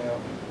 Yeah.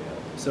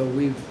 So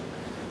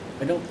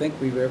I don't think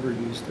we've ever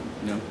used them.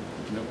 No,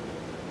 nope.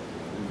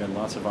 We've got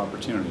lots of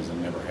opportunities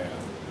and never have.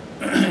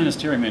 And as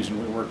Terry mentioned,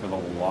 we work with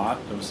a lot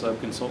of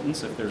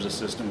sub-consultants. If there's a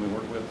system we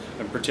work with,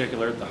 in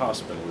particular at the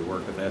hospital, we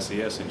work with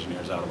SES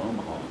engineers out of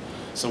Omaha.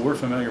 So we're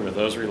familiar with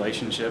those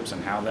relationships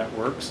and how that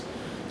works.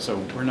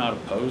 So we're not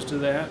opposed to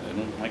that.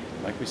 And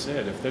like we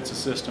said, if that's a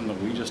system that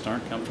we just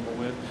aren't comfortable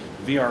with,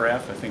 VRF,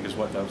 I think is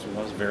what that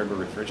was, variable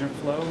refrigerant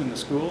flow in the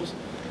schools.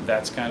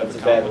 That's kind of a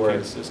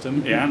complicated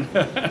system.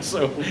 Yeah.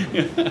 So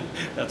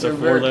that's a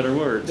four-letter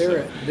word.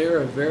 They're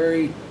a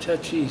very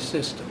touchy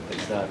system.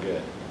 It's not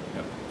good.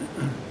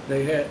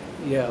 There's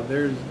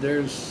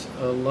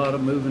a lot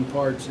of moving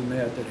parts in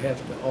that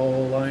have to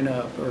all line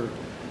up, or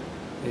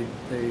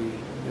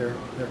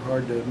they're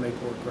hard to make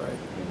work right.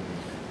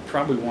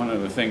 Probably one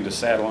other thing to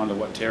saddle on to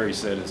what Terry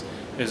said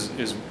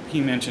is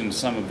he mentioned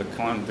some of the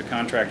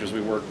contractors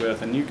we work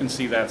with, and you can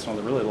see that's on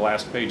the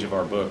last page of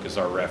our book is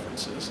our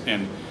references.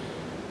 And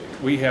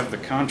we have the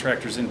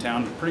contractors in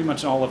town, pretty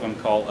much all of them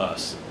call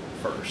us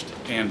first.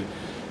 And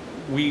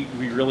we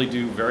really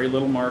do very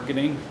little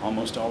marketing.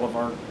 Almost all of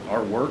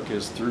our work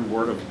is through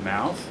word of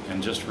mouth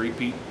and just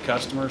repeat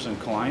customers and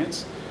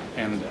clients.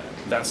 And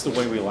that's the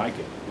way we like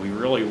it. We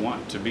really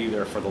want to be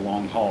there for the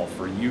long haul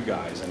for you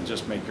guys and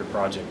just make your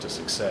project a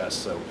success.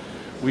 So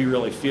we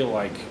really feel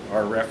like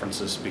our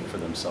references speak for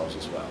themselves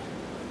as well.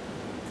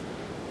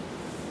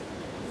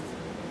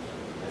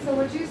 So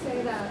would you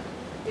say that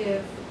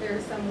if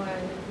there's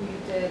someone who you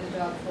did a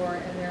job for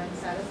and they're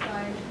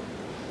unsatisfied,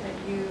 that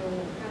you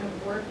kind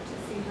of work to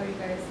see how you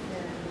guys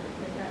can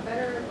make that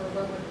better, or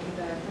what would be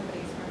the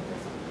company's front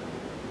person?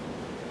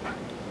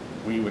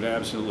 We would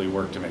absolutely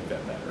work to make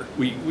that better.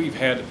 We've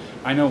had,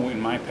 I know in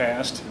my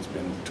past, it's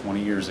been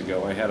 20 years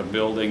ago, I had a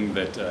building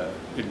that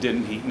it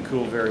didn't heat and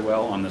cool very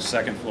well on the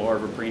second floor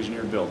of a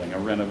pre-engineered building, a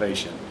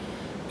renovation.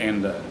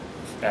 And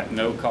at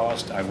no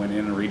cost, I went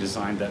in and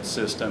redesigned that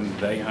system.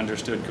 They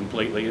understood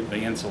completely.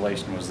 The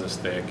insulation was this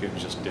thick, it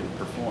just didn't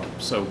perform.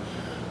 So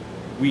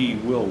we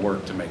will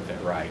work to make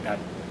that right.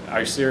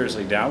 I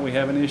seriously doubt we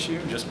have an issue,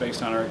 just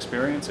based on our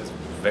experience. It's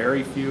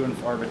very few and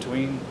far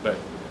between, but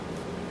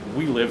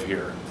we live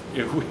here.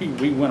 If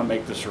we want to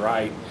make this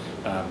right,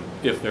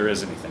 if there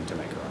is anything to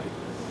make it right.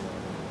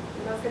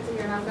 And that's good to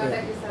hear, and I'm glad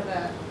that you said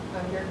that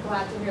you're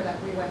glad to hear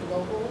that we went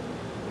local,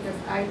 because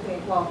I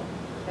think, well,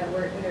 that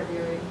we're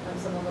interviewing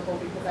someone local,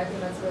 because I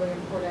think that's really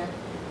important.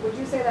 Would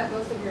you say that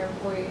most of your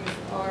employees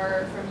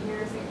are from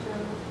here, St.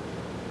 Joe?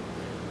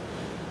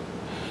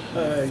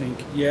 I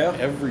think, yeah.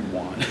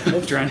 Everyone.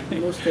 Most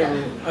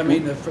everyone. I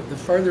mean, the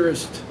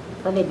furthest,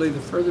 probably the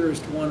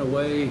furthest one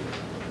away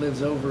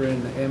lives over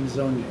in the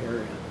Amazonia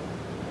area.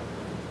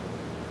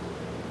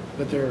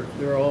 But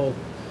they're all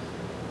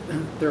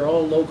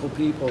local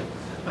people.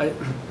 I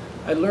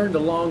learned a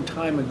long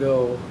time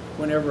ago,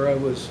 whenever I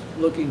was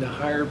looking to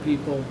hire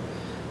people,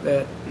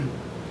 that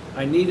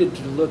I needed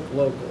to look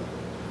local.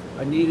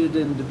 I needed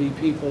them to be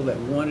people that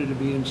wanted to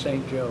be in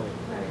St. Joe.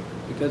 Right.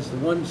 Because the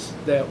ones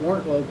that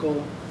weren't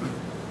local,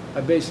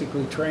 I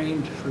basically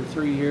trained for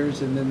 3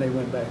 years and then they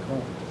went back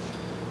home.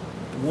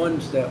 The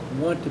ones that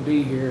want to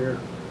be here,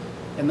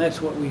 and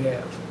that's what we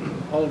have.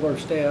 All of our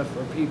staff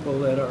are people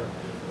that are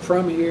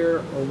from here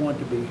or want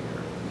to be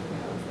here.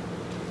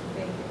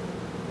 Thank you.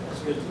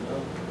 That's good to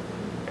know.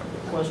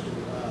 Question,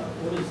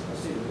 what is, I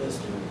see the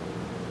listing,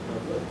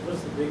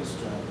 what's the biggest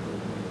job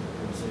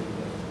for the city?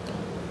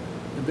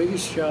 The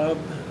biggest job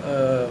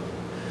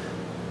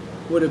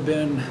would have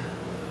been,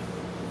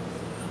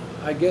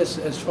 I guess,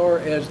 as far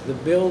as the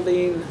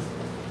building,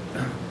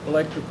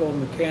 electrical,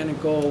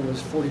 mechanical,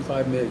 was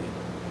 $45 million.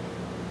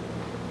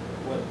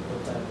 What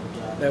type of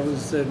job? That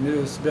was the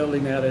newest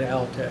building out at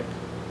Altech.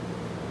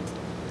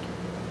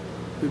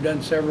 We've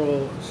done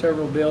several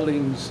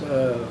buildings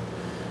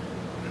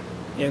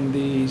in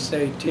the,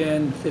 say,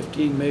 $10,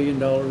 $15 million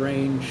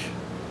range.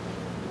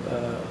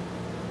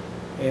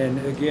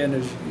 And again,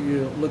 as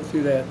you look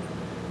through that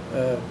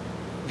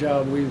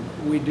job,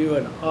 we do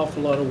an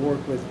awful lot of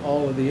work with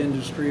all of the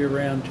industry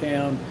around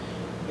town,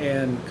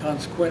 and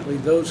consequently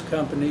those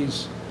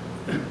companies,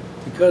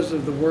 because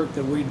of the work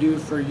that we do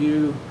for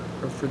you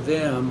or for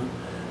them,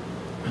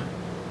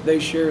 They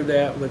share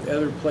that with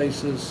other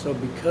places, so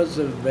because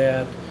of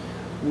that,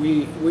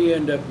 we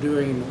end up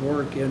doing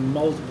work in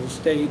multiple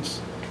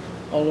states,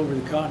 all over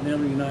the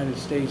continental United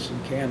States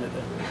and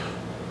Canada.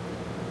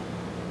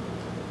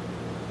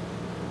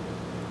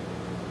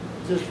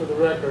 Just for the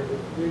record,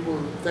 we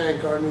will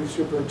thank our new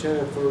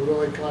superintendent for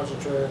really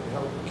concentrating and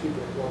helping keep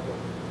it local.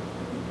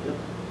 Yep.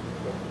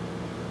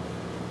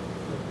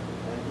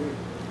 I agree.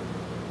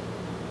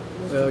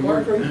 Well, Mr.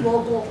 Parker, are you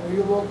local? Are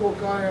you a local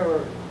guy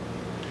or?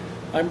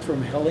 I'm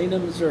from Helena,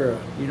 Missouri.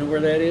 You know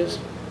where that is?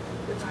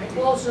 It's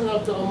close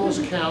enough to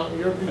almost count.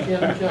 You're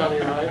Buchanan County,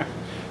 right?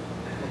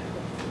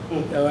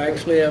 No,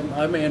 actually,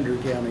 I'm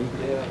Andrew County.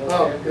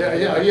 Oh, yeah,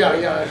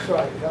 that's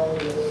right.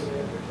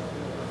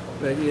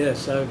 But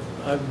yes,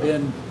 I've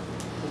been,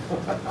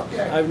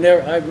 Okay.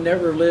 I've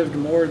never lived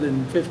more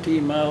than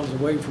 15 miles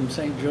away from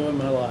St. Joe in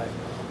my life.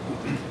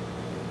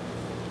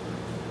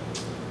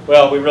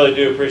 Well, we really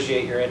do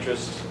appreciate your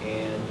interest,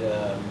 and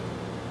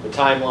the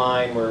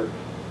timeline, we're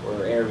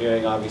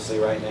interviewing obviously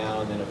right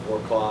now, and then at 4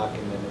 o'clock,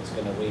 and then it's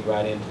going to lead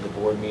right into the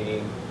board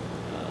meeting.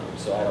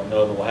 So I don't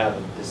know that we'll have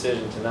a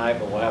decision tonight,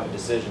 but we'll have a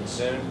decision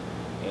soon.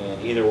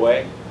 And either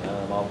way,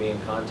 I'll be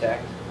in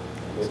contact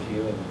with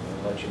you and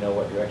let you know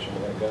what direction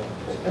we're going to go.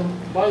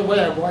 And by the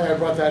way, why I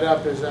brought that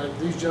up is that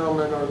these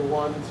gentlemen are the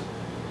ones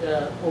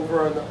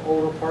over on the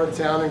older part of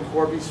town in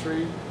Corby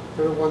Street.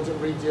 They're the ones that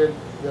redid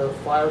the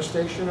fire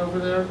station over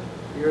there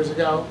years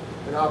ago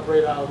and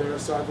operate out of there,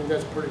 so I think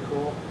that's pretty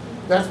cool.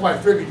 That's why I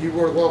figured you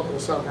were local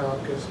somehow,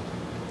 because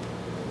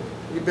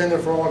you've been there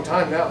for a long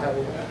time now,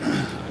 haven't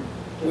you?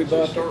 We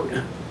bought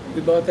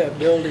that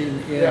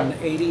building in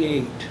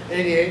 '88.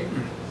 88.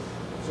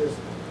 It's just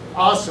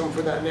awesome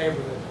for that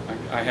neighborhood.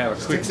 I have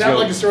a quick It's not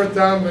like a joke. sore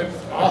thumb, but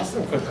it's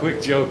awesome. A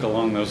quick joke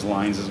along those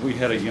lines is we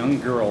had a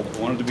young girl that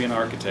wanted to be an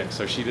architect,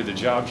 so she did a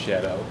job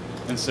shadow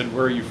and said,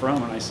 "Where are you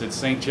from?" And I said,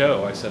 "St.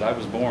 Joe." I said, "I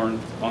was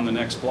born on the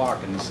next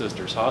block in the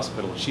Sisters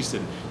Hospital." She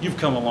said, "You've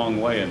come a long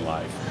way in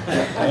life.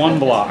 1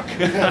 block."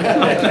 I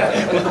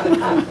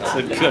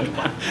said, "Good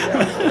one."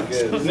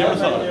 Good. Is Never that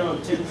thought right there of on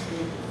it. 10th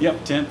Street?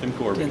 Yep, 10th and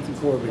Corby. 10th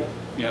and Corby.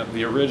 Yeah,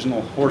 the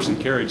original horse and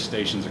carriage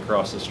station's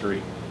across the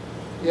street.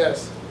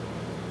 Yes.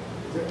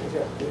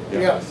 Yeah,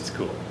 Yes. it's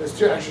cool.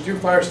 There's actually 2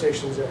 fire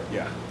stations there.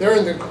 Yeah. They're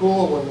in the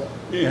cool one though.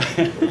 Yeah.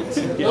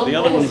 It Yeah, the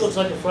other almost one's, looks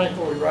like a Frank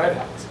Lloyd Wright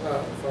house,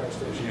 fire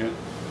station.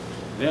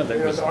 yeah. Yeah, there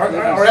You know, was.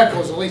 our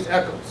Echoes, at least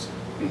Echoes.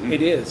 Mhm.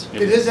 It is.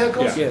 It is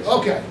Echoes? Yeah. Yes.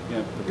 Okay.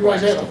 Yeah, the You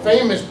guys have a plaque's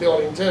famous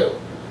building too,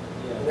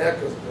 an Yeah.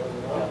 Echoes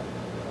building. Wow.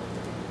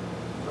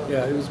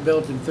 Yeah, it was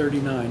built in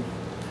 '39.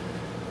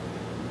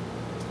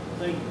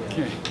 Thank you, guys.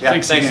 Okay. Yeah,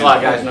 thanks again. a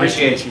lot, guys. Nice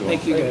to Appreciate meet it. all.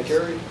 Thank you, guys.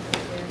 Jerry.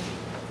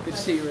 Good to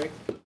see you, Rick.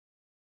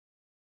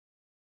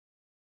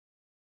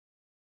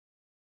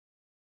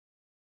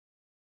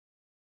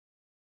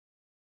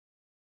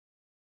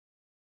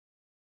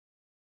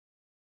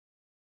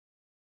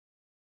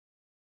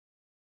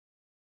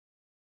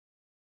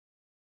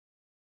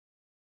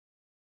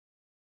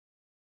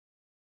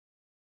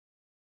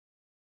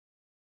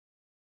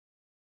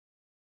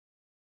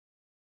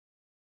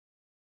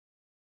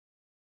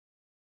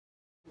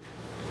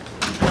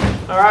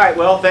 All right,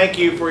 well, thank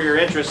you for your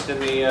interest in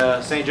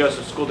the St.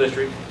 Joseph School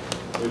District.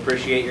 We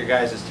appreciate your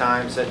guys'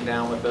 time sitting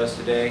down with us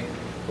today.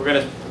 We're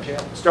going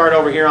to start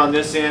over here on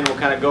this end. We'll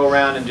kind of go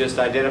around and just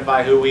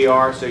identify who we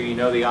are so you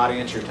know the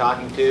audience you're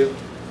talking to,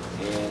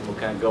 and we'll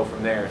kind of go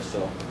from there.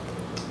 So,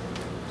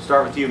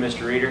 start with you,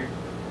 Mr. Reader.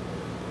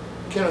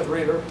 Kenneth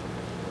Reader,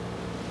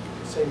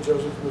 St.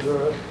 Joseph,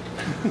 Missouri.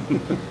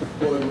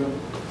 Board member.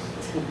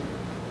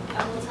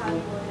 I'm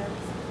Latanya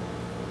Williams.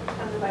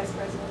 I'm the vice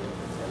president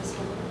of the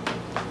school.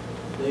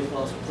 Dave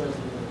Foster,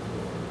 president.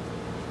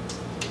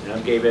 And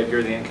I'm Gabe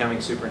Edgar, the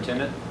incoming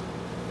superintendent.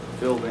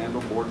 Phil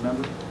Vandal, board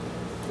member.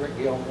 Rick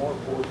Gilmore,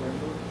 board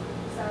member.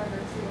 Sarah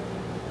Garcia.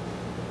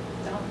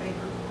 Don Baker,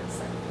 board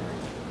secretary.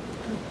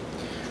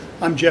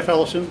 I'm Jeff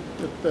Ellison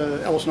with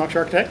Ellison Knox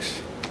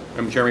Architects.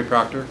 I'm Jeremy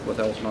Proctor with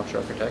Ellison Knox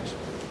Architects.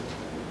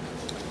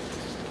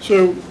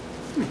 So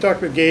we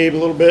talked with Gabe a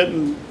little bit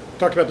and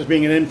talked about this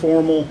being an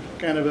informal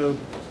kind of a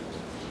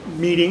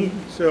meeting.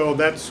 So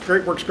that's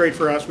great, works great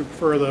for us. We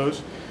prefer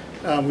those.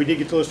 We did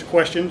get the list of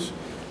questions,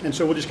 and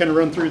so we'll just kind of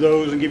run through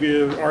those and give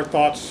you our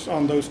thoughts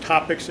on those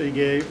topics that he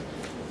gave.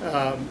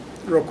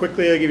 Real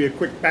quickly, I'll give you a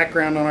quick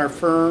background on our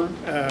firm.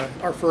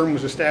 Our firm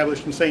was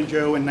established in St.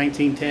 Joe in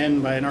 1910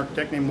 by an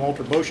architect named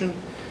Walter Boshin,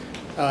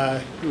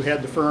 who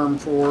had the firm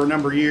for a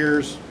number of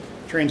years,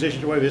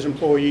 transitioned to one of his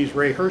employees,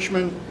 Ray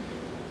Hirschman.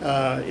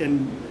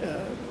 In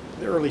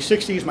the early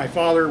 60s, my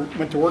father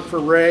went to work for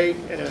Ray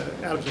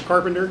out as a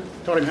carpenter,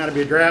 taught him how to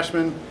be a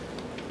draftsman,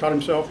 taught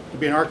himself to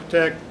be an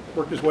architect,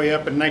 worked his way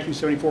up, in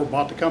 1974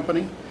 bought the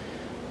company.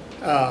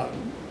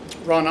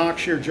 Ron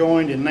Oxshire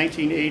joined in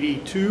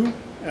 1982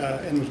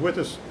 and was with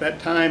us that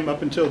time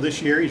up until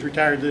this year. He's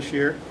retired this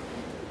year.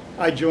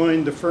 I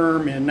joined the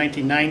firm in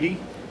 1990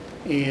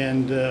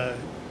 and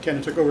kind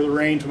of took over the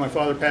reins when my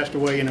father passed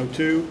away in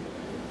 '02.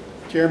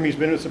 Jeremy's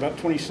been with us about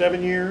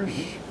 27 years.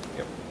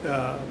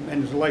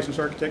 And is a licensed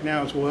architect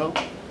now as well.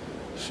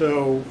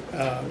 So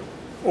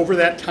Over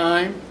that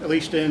time, at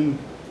least in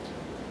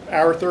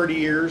our 30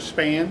 years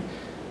span,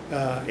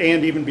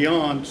 and even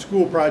beyond,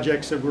 school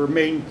projects that were a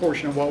main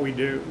portion of what we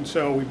do. And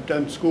so we've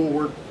done school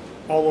work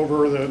all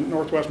over the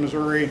Northwest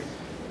Missouri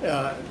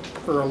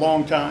for a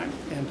long time,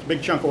 and it's a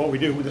big chunk of what we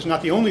do. It's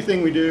not the only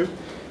thing we do,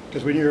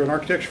 because when you're an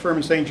architecture firm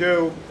in St.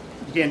 Joe,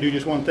 you can't do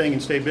just one thing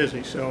and stay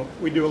busy. So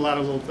we do a lot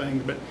of little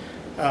things,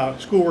 but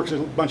school work's a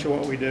bunch of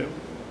what we do.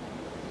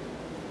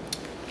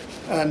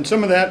 And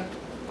some of that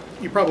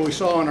you probably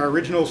saw in our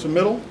original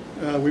submittal.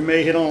 We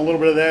may hit on a little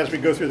bit of that as we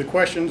go through the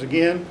questions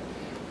again.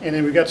 And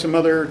then we've got some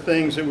other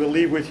things that we'll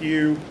leave with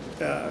you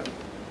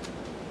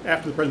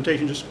after the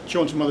presentation, just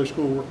showing some other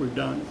school work we've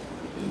done.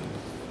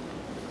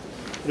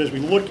 But as we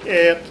look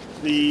at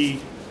the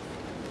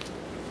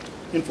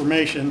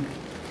information,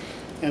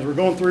 as we're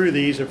going through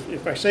these,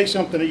 if I say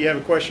something that you have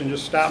a question,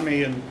 just stop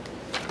me and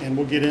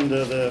we'll get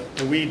into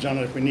the weeds on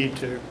it if we need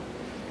to.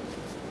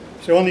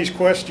 So on these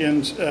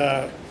questions,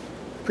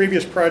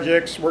 previous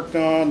projects worked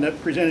on that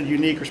presented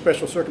unique or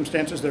special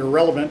circumstances that are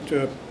relevant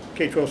to a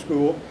K-12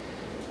 school.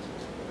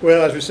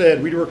 Well, as we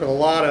said, we work with a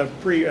lot of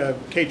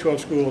K-12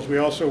 schools. We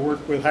also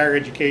work with higher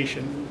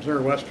education,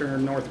 Missouri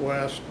Western,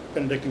 Northwest,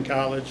 Benedictine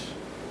College.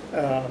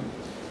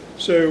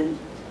 So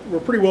we're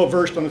pretty well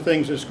versed on the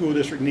things that a school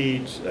district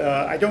needs.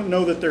 I don't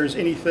know that there's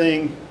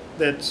anything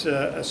that's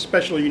a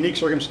special, unique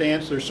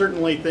circumstance. There's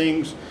certainly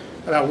things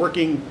about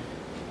working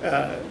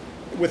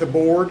with a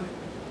board,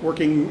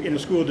 working in a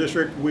school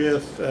district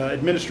with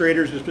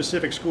administrators at a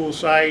specific school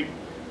site,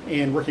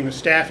 and working with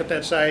staff at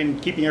that site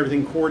and keeping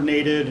everything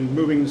coordinated and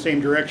moving in the same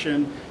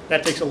direction.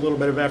 That takes a little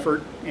bit of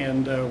effort,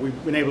 and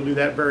we've been able to do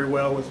that very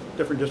well with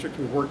different districts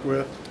we've worked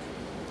with.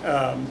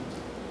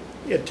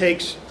 It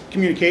takes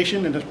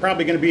communication, and it's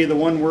probably going to be the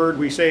one word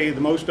we say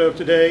the most of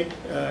today.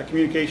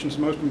 Communication is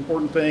the most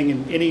important thing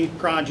in any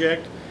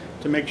project,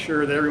 to make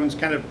sure that everyone's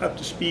kind of up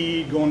to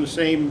speed, going the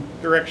same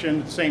direction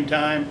at the same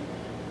time.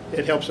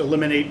 It helps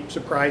eliminate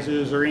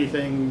surprises or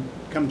anything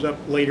comes up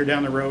later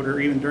down the road or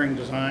even during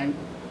design.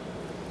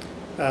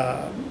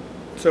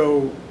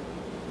 So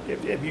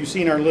if you've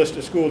seen our list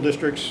of school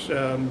districts,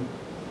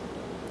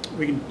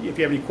 we can, if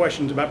you have any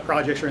questions about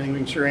projects or anything, we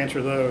can sure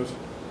answer those.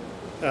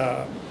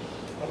 I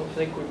don't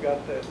think we've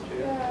got that, Jim.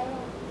 Yeah,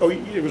 Oh,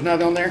 it was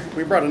not on there?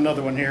 We brought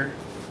another one here.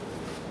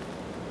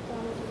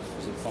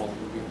 Does it follow?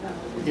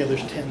 Yeah,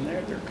 there's 10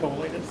 there. They're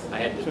collated. I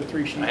had to- So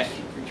 3 sheets I-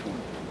 for each one.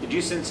 Did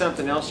you send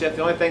something else yet?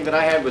 The only thing that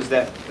I had was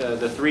that,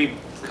 the 3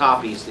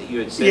 copies that you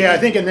had sent. Yeah, I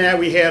think in that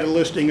we had a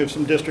listing of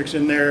some districts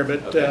in there,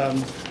 but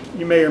Okay.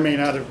 you may or may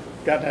not have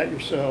got that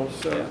yourselves.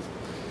 So. Yeah.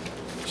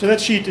 So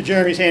that sheet that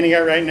Jeremy's handing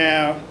out right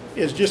now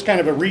is just kind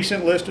of a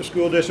recent list of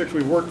school districts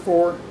we've worked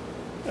for.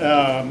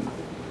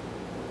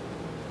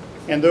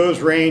 And those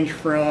range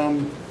from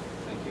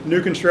Thank you.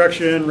 new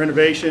construction,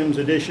 renovations,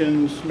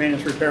 additions,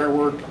 maintenance, repair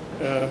work.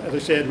 As I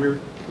said,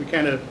 we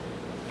kind of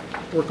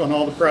work on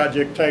all the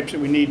project types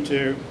that we need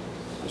to,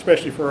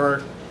 especially for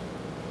our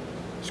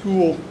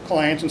school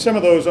clients. And some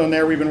of those on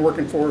there we've been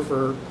working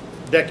for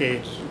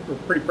decades. We're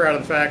pretty proud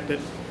of the fact that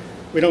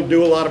we don't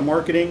do a lot of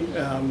marketing.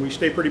 We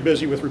stay pretty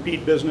busy with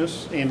repeat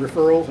business and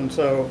referrals, and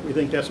so we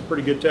think that's a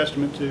pretty good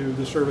testament to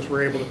the service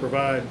we're able to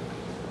provide.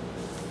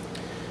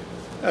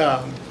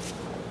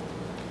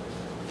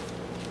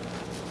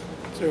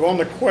 So on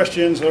the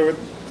questions,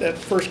 that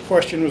first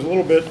question was a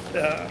little bit,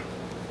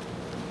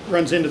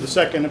 runs into the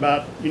second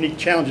about unique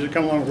challenges that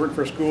come along with working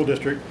for a school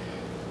district.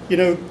 You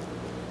know,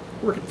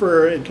 working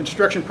in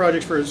construction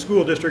projects for a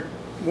school district,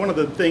 one of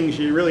the things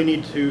you really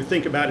need to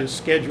think about is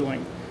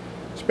scheduling,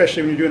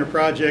 especially when you're doing a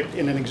project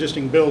in an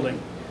existing building.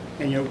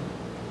 And you know,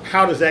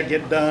 how does that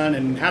get done,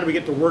 and how do we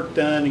get the work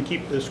done and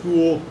keep the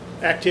school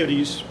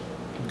activities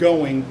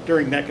going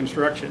during that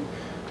construction?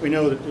 We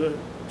know that the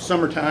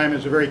summertime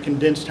is a very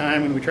condensed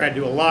time when we try to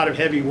do a lot of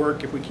heavy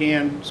work if we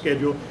can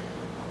schedule.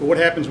 But what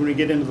happens when we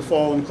get into the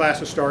fall and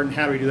classes start, and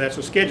how do we do that?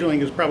 So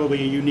scheduling is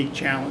probably a unique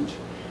challenge.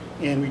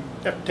 And we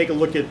have to take a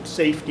look at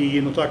safety,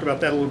 and we'll talk about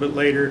that a little bit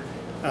later.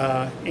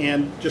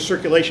 And just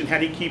circulation, how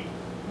do you keep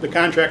the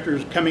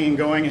contractors coming and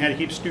going, and how do you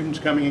keep students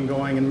coming and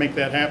going and make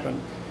that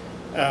happen?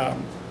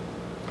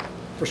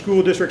 For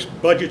school districts,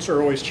 budgets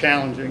are always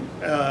challenging.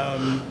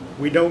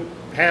 We don't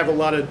have a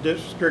lot of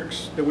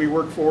districts that we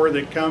work for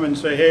that come and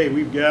say, hey,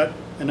 we've got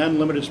an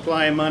unlimited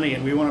supply of money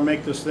and we want to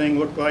make this thing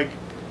look like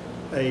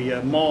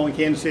a mall in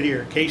Kansas City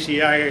or a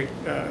KCI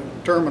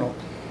terminal.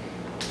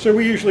 So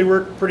we usually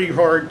work pretty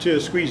hard to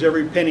squeeze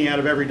every penny out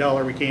of every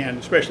dollar we can,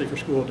 especially for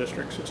school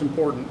districts. It's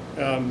important.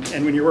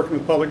 And when you're working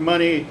with public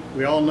money,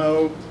 we all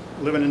know,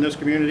 living in this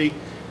community,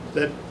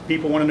 that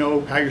people want to know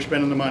how you're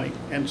spending the money.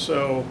 And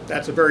so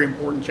that's a very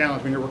important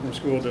challenge when you're working with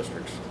school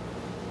districts.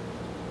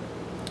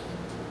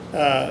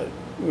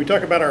 When we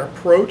talk about our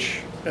approach,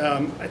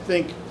 I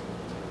think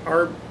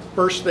our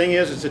first thing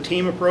is it's a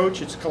team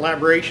approach, it's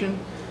collaboration.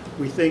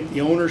 We think the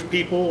owners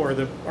people are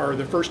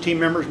the first team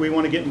members we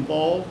want to get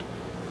involved,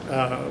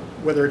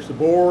 whether it's the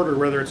board or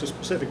whether it's a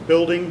specific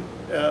building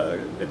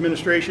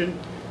administration.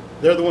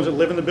 They're the ones that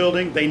live in the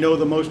building, they know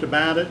the most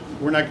about it.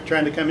 We're not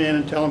trying to come in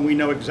and tell them we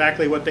know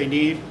exactly what they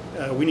need.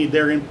 We need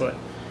their input.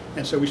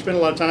 And so we spend a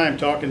lot of time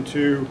talking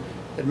to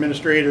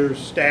administrators,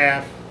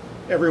 staff,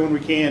 everyone we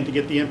can to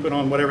get the input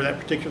on whatever that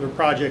particular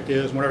project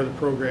is and whatever the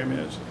program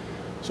is.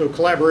 So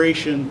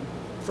collaboration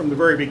from the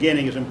very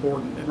beginning is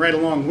important. And right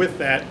along with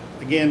that,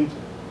 again,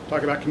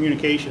 talk about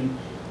communication.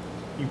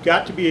 You've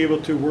got to be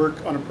able to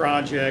work on a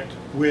project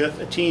with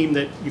a team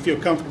that you feel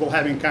comfortable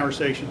having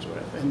conversations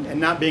with, and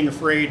not being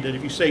afraid that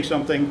if you say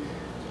something,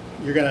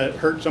 you're going to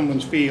hurt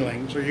someone's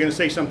feelings, or you're going to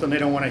say something they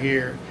don't want to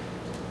hear.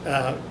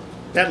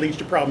 That leads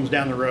to problems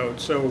down the road.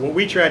 So what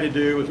we try to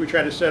do is we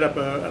try to set up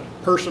a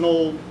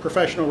personal,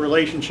 professional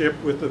relationship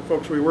with the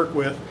folks we work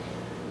with,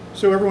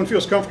 so everyone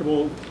feels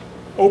comfortable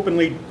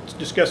openly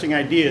discussing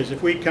ideas.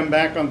 If we come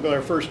back on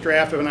our first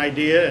draft of an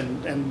idea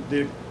and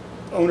the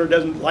owner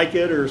doesn't like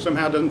it or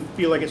somehow doesn't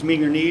feel like it's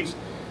meeting their needs,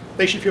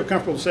 they should feel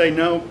comfortable to say,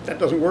 no, that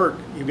doesn't work.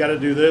 You've got to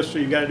do this or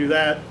you've got to do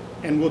that,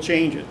 and we'll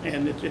change it.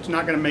 And it's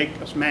not going to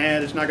make us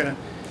mad. It's not going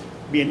to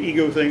be an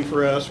ego thing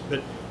for us.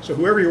 But so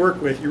whoever you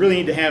work with, you really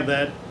need to have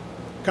that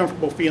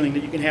comfortable feeling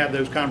that you can have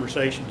those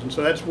conversations. And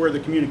so that's where the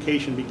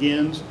communication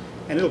begins,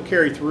 and it'll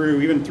carry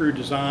through, even through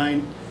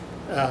design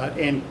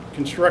and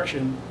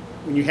construction.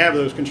 When you have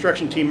those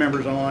construction team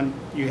members on,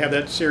 you have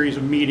that series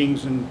of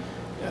meetings and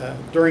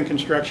during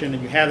construction,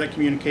 and you have that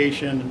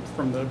communication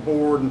from the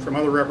board and from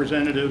other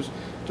representatives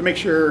to make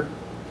sure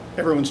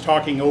everyone's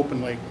talking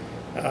openly.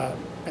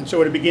 And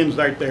so it begins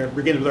right there. It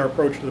begins with our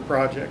approach to the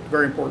project.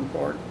 Very important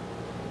part.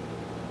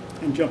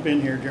 And jump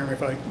in here, Jeremy,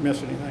 if I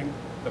miss anything.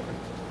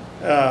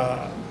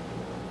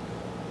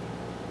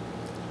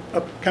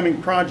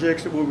 Upcoming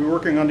projects that we'll be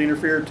working on to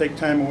interfere, take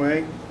time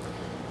away.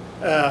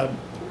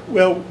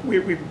 Well,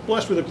 we're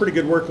blessed with a pretty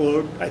good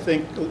workload. I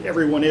think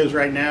everyone is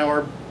right now.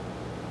 Our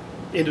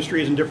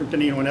industry isn't different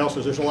than anyone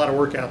else's. There's a lot of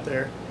work out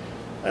there.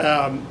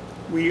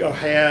 We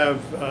have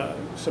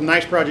some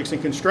nice projects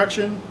in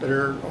construction that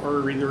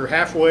are either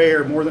halfway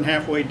or more than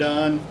halfway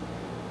done.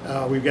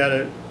 We've got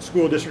a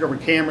school district over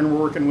in Cameron we're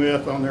working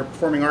with on their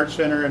Performing Arts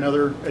Center and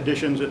other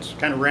additions that's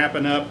kind of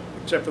wrapping up,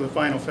 except for the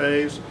final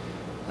phase.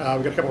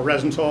 We've got a couple of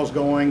residence halls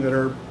going that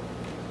are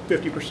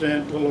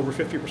 50%, a little over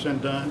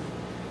 50% done.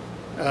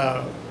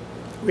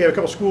 We have a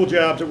couple school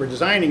jobs that we're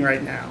designing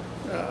right now.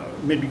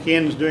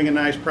 Mid-Buchanan is doing a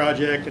nice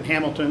project, and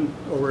Hamilton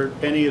over at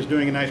Penny is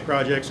doing a nice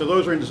project. So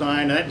those are in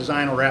design, and that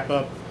design will wrap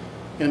up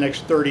in the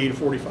next 30 to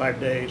 45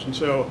 days. And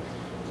so,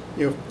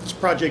 if this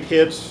project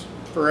hits,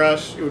 for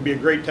us, it would be a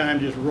great time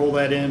to just roll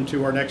that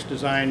into our next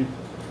design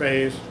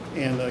phase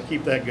and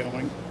keep that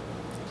going.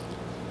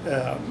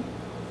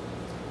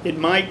 It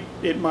might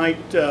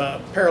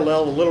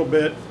parallel a little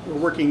bit. We're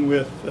working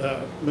with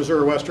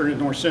Missouri Western and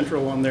North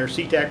Central on their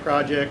CTAC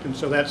project, and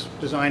so that's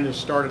designed to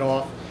start it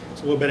off. It's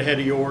a little bit ahead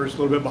of yours, a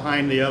little bit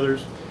behind the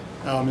others,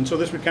 and so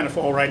this would kind of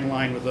fall right in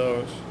line with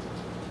those.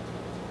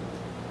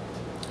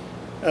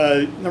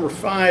 Number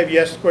 5, you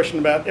asked a question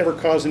about ever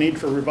cause the need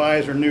for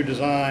revised or new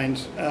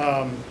designs.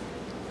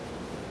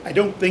 I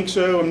don't think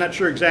so. I'm not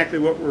sure exactly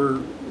what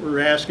we're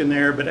asking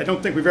there, but I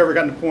don't think we've ever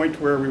gotten to a point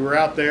where we were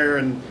out there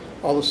and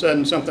all of a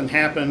sudden something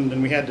happened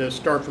and we had to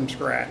start from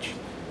scratch.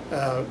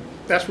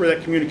 That's where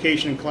that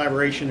communication and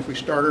collaboration, if we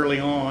start early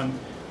on,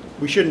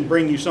 we shouldn't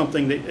bring you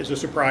something that is a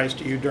surprise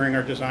to you during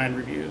our design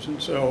reviews.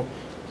 And so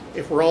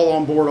if we're all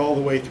on board all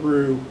the way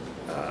through,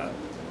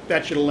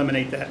 that should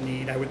eliminate that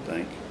need, I would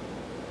think.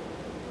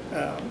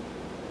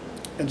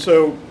 And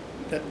so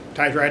that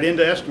ties right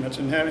into estimates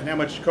and how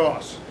much it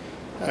costs.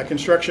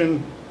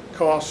 Construction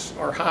costs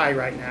are high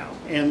right now,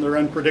 and they're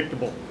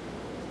unpredictable.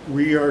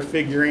 We are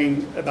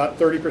figuring about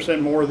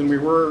 30% more than we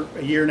were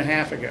a year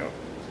ago.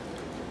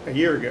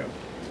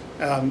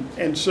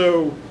 And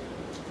so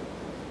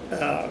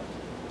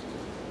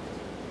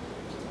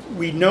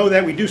we know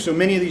that we do so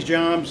many of these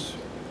jobs,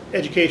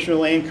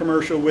 educational and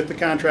commercial, with the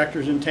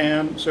contractors in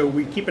town. So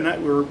we keep an eye,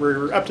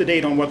 we're up to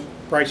date on what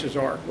prices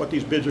are, what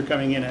these bids are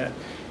coming in at.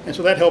 And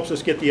so that helps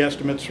us get the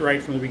estimates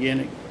right from the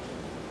beginning.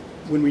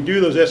 When we do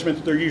those estimates,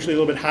 they're usually a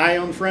little bit high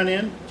on the front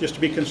end, just to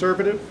be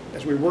conservative.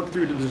 As we work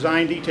through the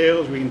design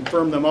details, we can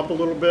firm them up a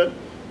little bit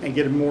and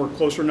get a more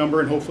closer number,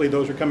 and hopefully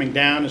those are coming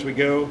down as we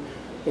go.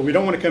 But we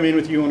don't want to come in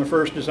with you on the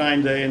first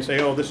design day and say,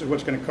 oh, this is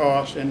what's going to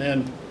cost, and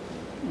then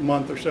a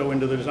month or so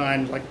into the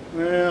design, it's like,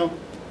 well,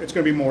 it's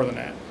going to be more than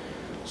that.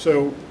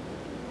 So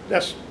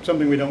that's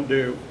something we don't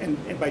do.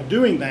 And by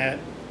doing that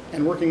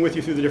and working with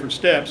you through the different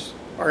steps,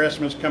 our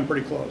estimates come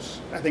pretty close.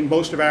 I think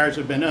most of ours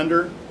have been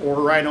under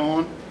or right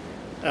on.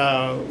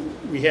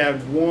 We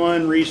had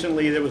one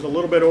recently that was a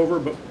little bit over,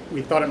 but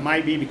we thought it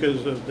might be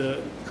because of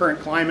the current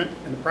climate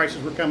and the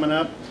prices were coming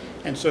up.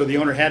 And so the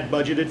owner had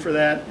budgeted for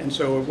that, and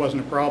so it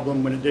wasn't a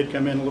problem when it did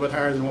come in a little bit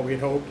higher than what we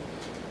had hoped.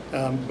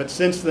 But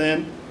since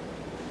then,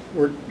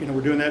 we're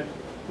doing that,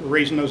 we're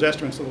raising those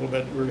estimates a little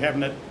bit. We're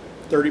having that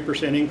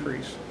 30%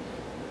 increase.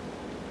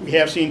 We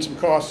have seen some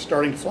costs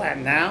starting to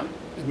flatten out,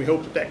 and we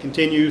hope that that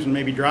continues and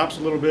maybe drops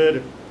a little bit.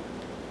 If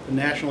the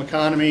national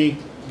economy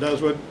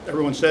does what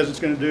everyone says it's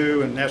going to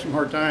do and have some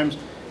hard times,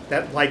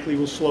 that likely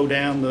will slow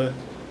down the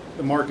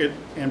market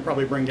and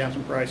probably bring down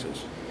some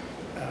prices.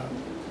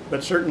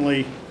 But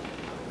certainly,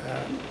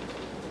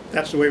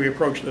 that's the way we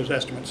approach those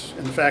estimates.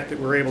 And the fact that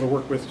we're able to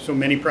work with so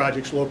many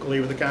projects locally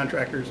with the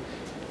contractors,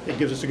 it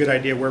gives us a good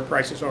idea where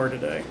prices are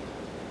today.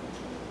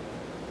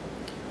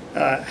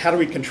 How do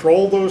we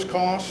control those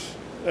costs?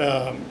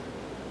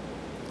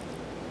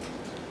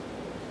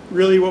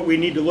 Really what we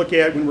need to look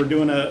at when we're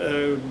doing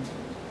a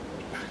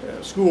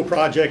school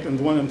project, and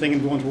the one I'm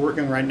thinking the ones we're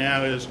working on right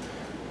now is,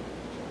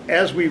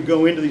 as we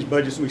go into these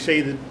budgets and we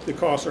say that the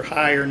costs are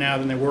higher now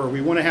than they were,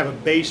 we want to have a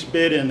base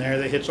bid in there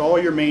that hits all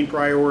your main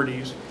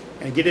priorities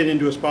and get it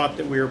into a spot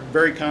that we're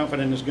very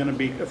confident is going to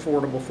be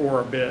affordable for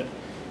our bid.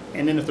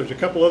 And then if there's a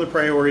couple other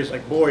priorities,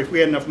 like, boy, if we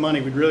had enough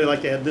money, we'd really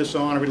like to add this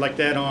on, or we'd like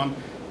that on,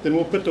 then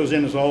we'll put those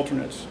in as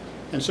alternates.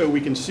 And so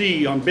we can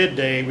see on bid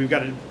day, we've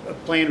got a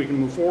plan we can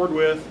move forward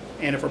with,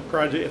 and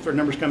if our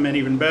numbers come in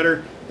even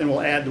better, then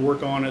we'll add the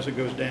work on as it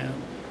goes down.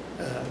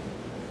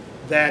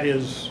 That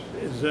is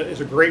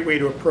a great way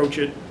to approach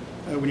it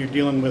when you're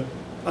dealing with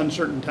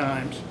uncertain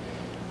times.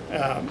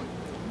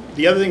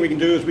 The other thing we can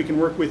do is we can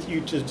work with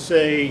you to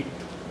say,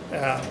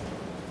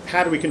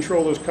 how do we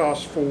control those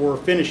costs for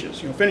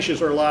finishes? You know,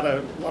 finishes are a lot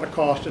of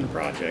cost in a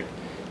project.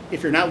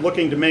 If you're not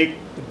looking to make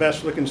the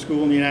best looking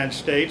school in the United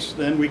States,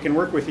 then we can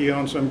work with you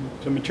on some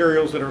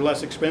materials that are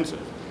less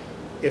expensive.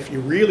 If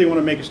you really want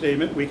to make a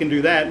statement, we can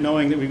do that,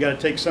 knowing that we've got to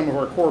take some of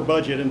our core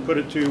budget and put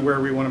it to where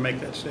we want to make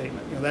that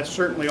statement. You know, that's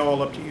certainly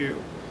all up to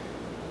you.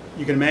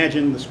 You can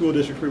imagine the school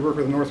districts we work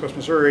with in Northwest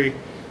Missouri,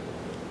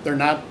 they're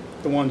not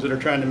the ones that are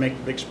trying to make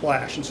the big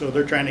splash, and so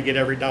they're trying to get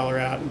every dollar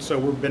out. And so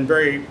we've been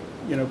very,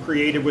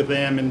 creative with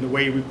them in the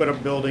way we put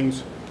up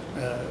buildings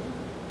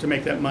to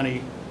make that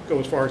money go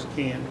as far as it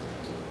can.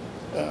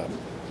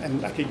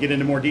 And I could get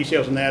into more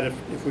details on that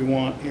if we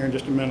want here in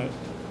just a minute.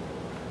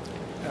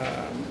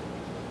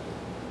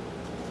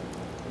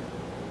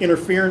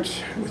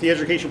 Interference with the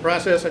education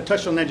process, I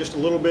touched on that just a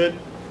little bit.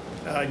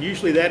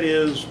 Usually that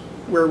is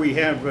where we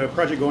have a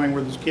project going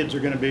where those kids are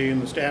going to be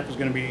and the staff is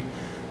going to be.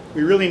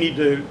 We really need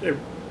to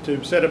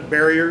set up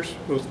barriers,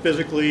 both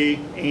physically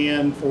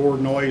and for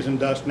noise and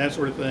dust and that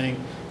sort of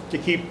thing, to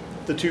keep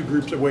the two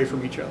groups away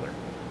from each other.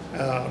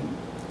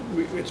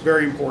 It's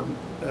very important.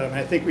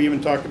 I think we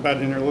even talked about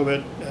it in there a little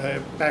bit.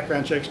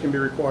 Background checks can be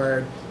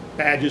required,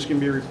 badges can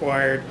be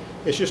required.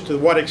 It's just to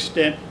what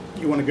extent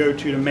you want to go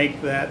to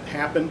make that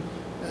happen.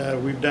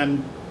 We've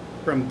done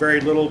from very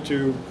little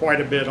to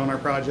quite a bit on our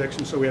projects,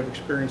 and so we have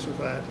experience with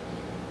that.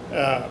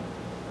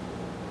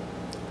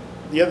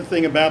 The other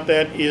thing about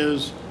that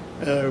is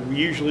we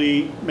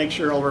usually make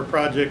sure all of our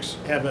projects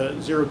have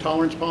a zero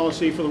tolerance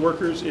policy for the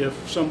workers.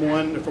 If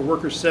a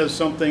worker says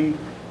something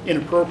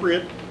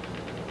inappropriate,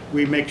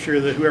 we make sure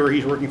that whoever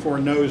he's working for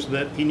knows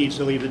that he needs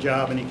to leave the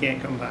job and he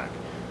can't come back.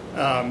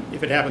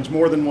 If it happens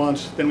more than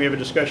once, then we have a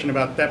discussion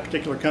about that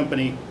particular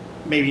company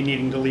maybe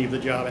needing to leave the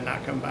job and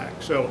not come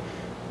back. So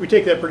we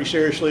take that pretty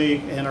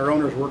seriously, and our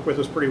owners work with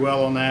us pretty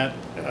well on that.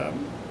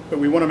 But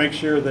we want to make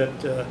sure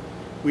that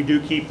we do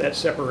keep that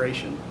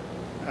separation,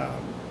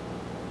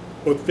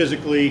 both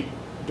physically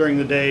during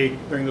the day,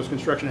 during those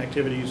construction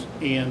activities,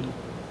 and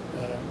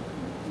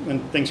when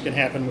things can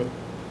happen with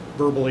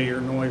verbally or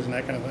noise and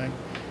that kind of thing.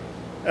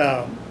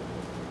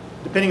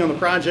 Depending on the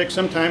project,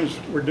 sometimes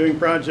we're doing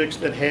projects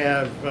that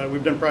have,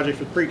 we've done projects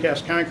with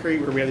precast concrete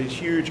where we have these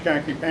huge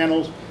concrete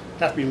panels,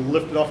 have to be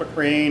lifted off a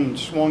crane and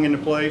swung into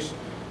place.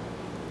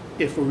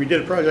 If we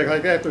did a project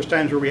like that, there's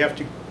times where we have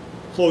to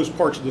close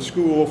parts of the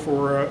school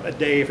for a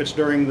day if it's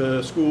during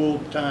the school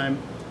time,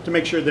 to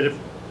make sure that if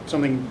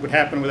something would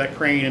happen with that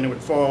crane and it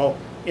would fall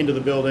into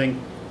the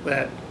building,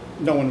 that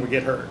no one would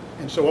get hurt.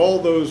 And so all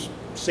those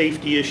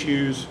safety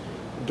issues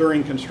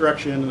during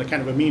construction and the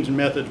kind of a means and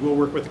methods, we'll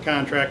work with the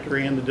contractor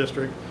and the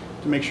district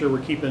to make sure we're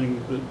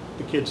keeping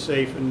the kids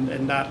safe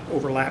and not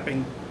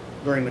overlapping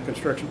during the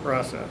construction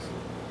process.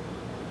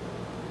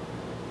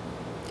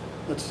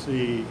 Let's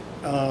see,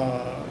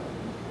 the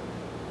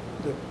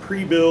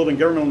pre-build and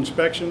governmental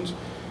inspections.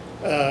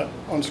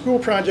 On school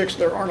projects,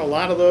 there aren't a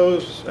lot of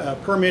those.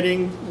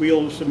 Permitting,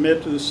 we'll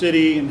submit to the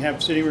city and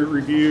have city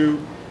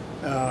review.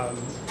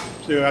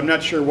 So I'm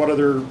not sure what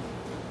other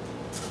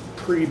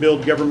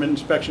pre-build government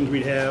inspections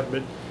we'd have,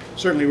 but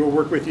certainly we'll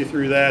work with you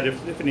through that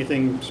if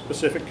anything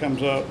specific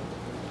comes up.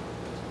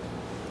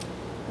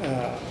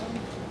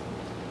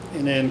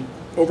 And then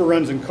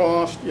overruns and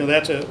cost,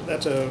 that's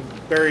a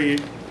very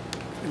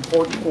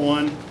important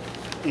one,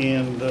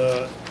 and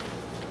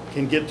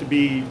can get to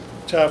be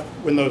tough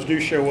when those do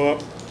show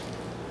up.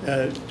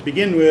 To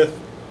begin with,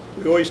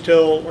 we always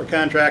tell our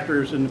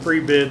contractors in the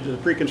pre-bid, the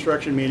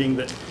pre-construction meeting,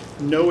 that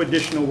no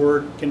additional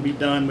work can be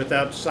done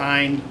without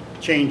signed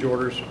change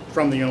orders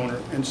from the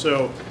owner. And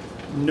so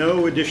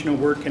no additional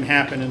work can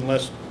happen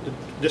unless the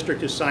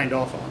district is signed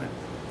off on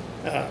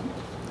it.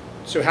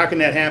 So how can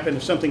that happen?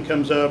 If something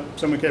comes up,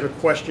 someone could have a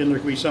question, there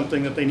could be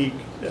something that they need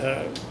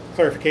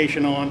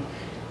clarification on.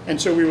 And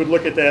so we would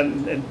look at that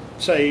and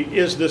say,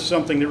 is this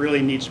something that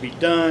really needs to be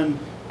done?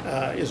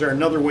 Is there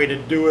another way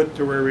to do it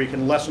to where we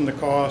can lessen the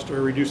cost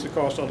or reduce the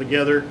cost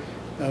altogether?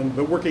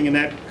 But working in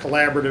that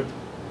collaborative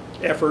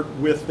effort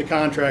with the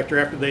contractor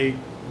after they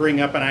bring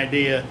up an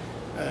idea,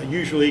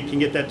 usually can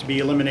get that to be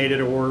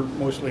eliminated or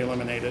mostly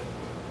eliminated.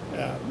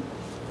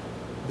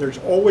 There's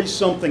always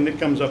something that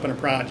comes up in a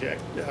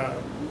project.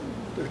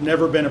 There's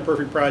never been a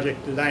perfect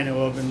project that I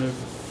know of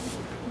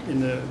in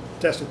the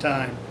test of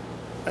time.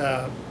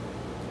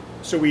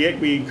 So we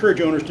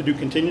encourage owners to do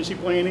contingency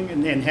planning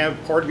and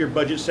have part of your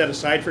budget set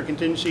aside for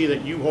contingency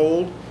that you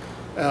hold.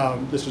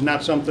 This is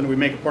not something we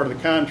make a part of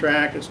the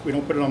contract. We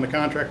don't put it on the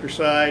contractor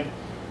side.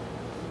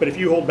 But if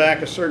you hold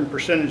back a certain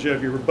percentage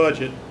of your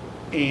budget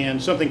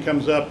and something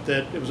comes up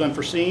that it was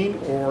unforeseen,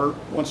 or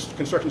once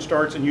construction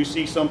starts and you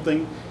see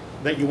something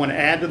that you want to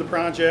add to the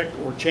project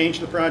or change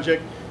the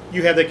project,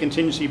 you have that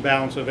contingency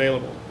balance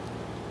available.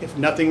 If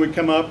nothing would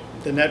come up,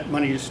 then that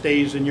money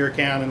stays in your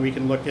account and we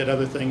can look at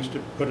other things to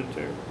put it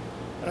to.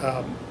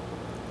 I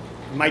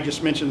might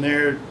just mention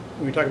there,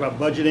 when we talk about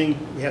budgeting,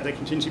 we have that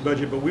contingency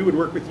budget, but we would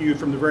work with you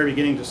from the very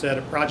beginning to set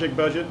a project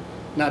budget,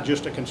 not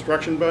just a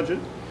construction budget.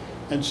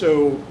 And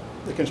so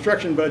the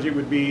construction budget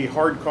would be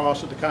hard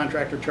costs that the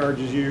contractor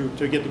charges you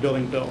to get the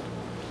building built.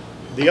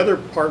 The other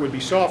part would be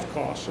soft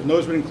costs, and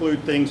those would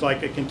include things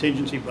like a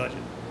contingency budget,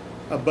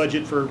 a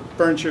budget for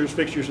furniture,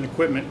 fixtures, and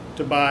equipment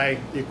to buy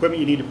the equipment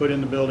you need to put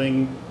in the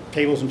building,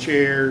 tables and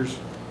chairs,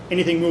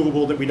 anything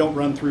movable that we don't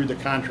run through the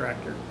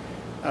contractor.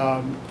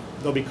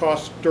 There'll be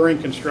costs during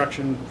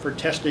construction for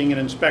testing and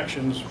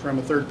inspections from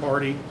a third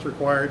party if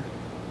required.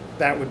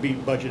 That would be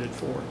budgeted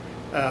for.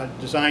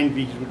 Design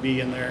fees would be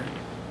in there.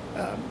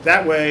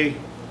 That way,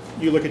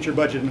 you look at your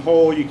budget in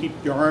whole, you keep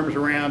your arms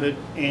around it,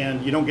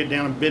 and you don't get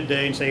down on bid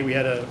day and say we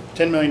had a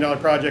 $10 million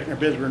project and our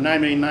bids were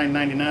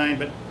 $9,999,000,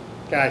 but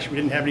gosh, we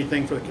didn't have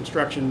anything for the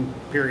construction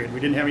period. We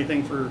didn't have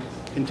anything for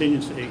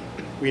contingency.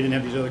 We didn't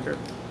have these other curves.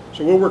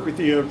 So we'll work with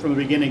you from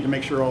the beginning to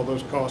make sure all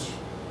those costs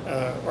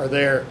are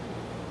there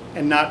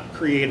and not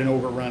create an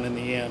overrun in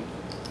the end.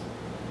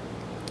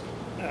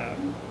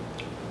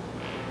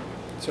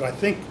 So I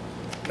think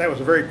that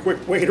was a very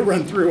quick way to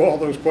run through all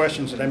those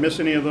questions. Did I miss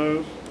any of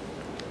those?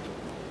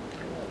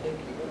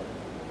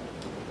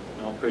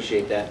 I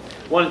appreciate that.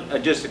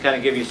 One, just to kind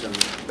of give you some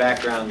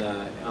background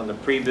on the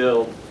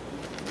pre-build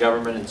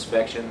government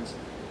inspections,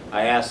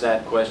 I asked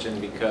that question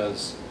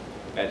because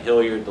at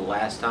Hillyard the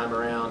last time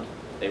around,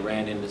 they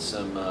ran into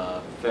some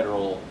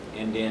federal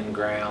Indian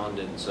ground,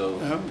 and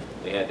so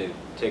they had to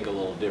take a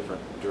little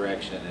different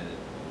direction, and it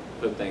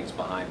put things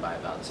behind by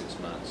about 6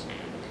 months.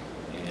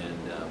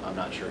 And I'm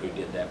not sure who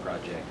did that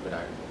project, but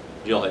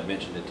Jill had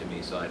mentioned it to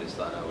me, so I just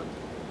thought I would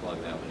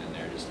plug that one in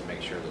there just to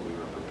make sure that we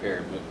were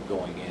prepared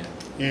going in.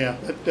 Yeah,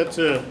 that's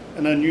an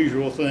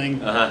unusual thing.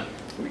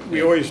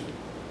 We always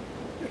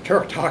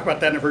talk about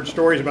that, and I've heard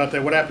stories about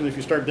that. What happens if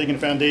you start digging a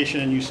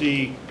foundation and you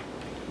see,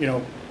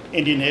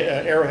 Indian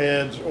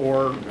arrowheads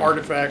or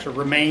artifacts or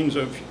remains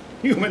of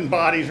human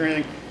bodies or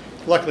anything?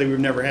 Luckily, we've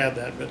never had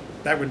that, but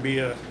that would be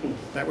a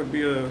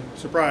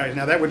surprise.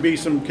 Now, that would be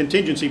some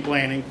contingency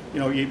planning.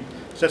 You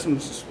set some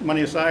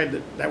money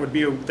aside. That would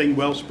be a thing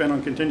well spent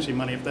on contingency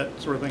money if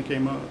that sort of thing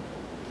came up.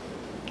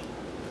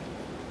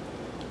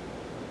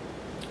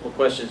 What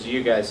questions do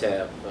you guys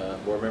have,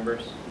 board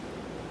members?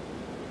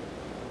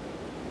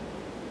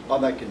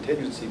 On that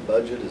contingency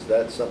budget, is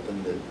that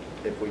something that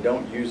if we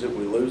don't use it,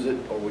 we lose it,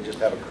 or we just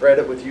have a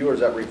credit with you, or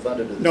is that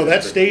refunded to the No, that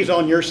district? stays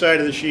on your side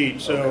of the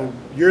sheet, so Okay.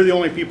 you're the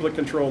only people that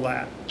control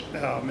that.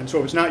 And so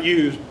if it's not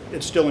used,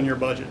 it's still in your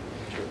budget.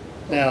 Sure.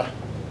 Now,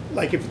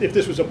 like if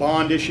this was a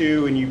bond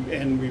issue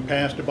and we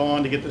passed a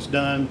bond to get this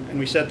done and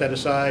we set that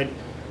aside,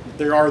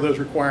 there are those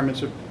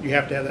requirements of you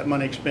have to have that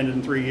money expended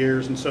in 3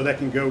 years, and so that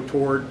can go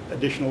toward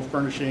additional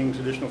furnishings,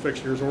 additional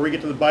fixtures, or we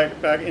get to the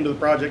back into the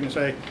project and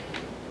say,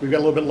 we've got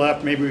a little bit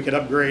left, maybe we could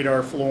upgrade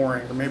our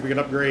flooring, or maybe we could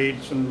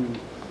upgrade some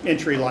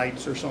entry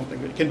lights or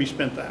something. It can be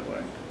spent that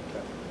way.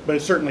 But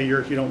it's certainly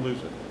yours, you don't lose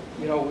it.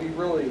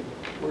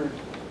 We're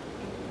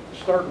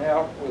starting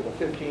out with a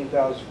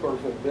 15,000 square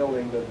foot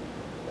building, but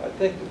I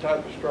think the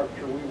type of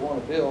structure we want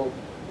to build,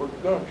 we're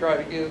going to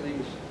try to give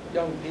these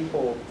young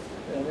people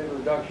an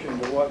introduction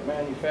to what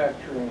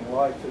manufacturing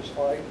life is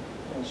like.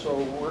 And so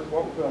what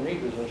we're going to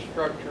need is a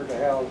structure to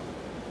house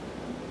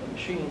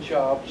machine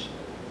shops,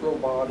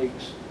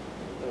 robotics,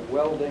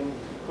 welding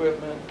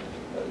equipment,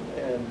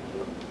 and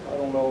I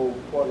don't know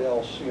what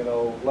else,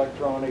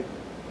 electronic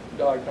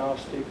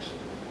diagnostics,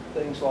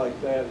 things like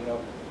that,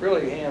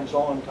 really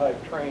hands-on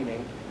type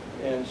training.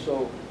 And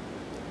so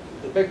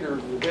the bigger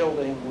the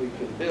building we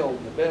can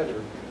build, the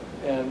better.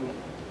 And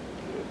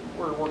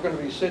where we're going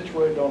to be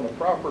situated on the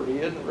property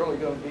isn't really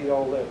going to be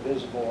all that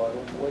visible, I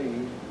don't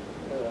believe.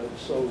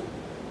 So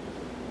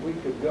we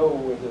could go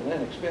with an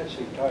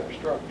inexpensive type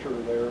structure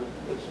there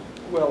that's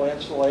well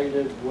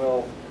insulated,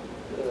 well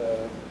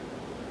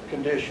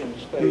conditioned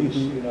space,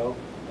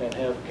 and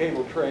have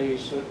cable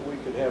trays that we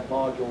could have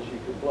modules you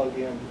could plug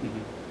in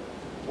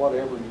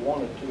whatever you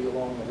wanted to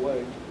along the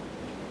way.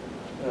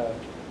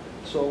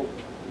 So,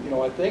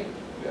 I think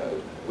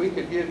we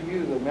could give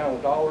you the amount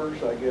of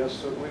dollars, I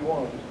guess, that we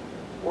want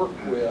to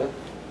work with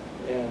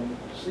and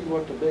see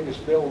what the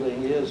biggest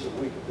building is that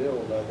we could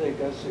build. I think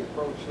that's the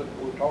approach that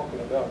we're talking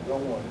about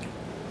going.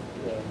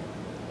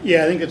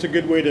 Yeah, I think it's a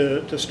good way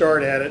to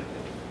start at it.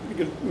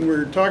 because when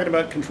we're talking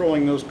about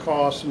controlling those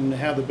costs and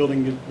how the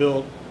building gets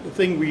built, the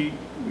thing we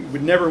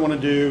would never want to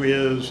do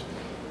is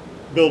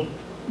build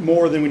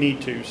more than we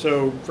need to.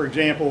 So, for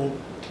example,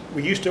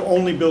 we used to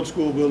only build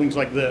school buildings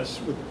like this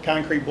with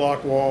concrete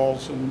block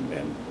walls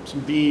and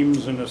some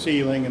beams and a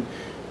ceiling. And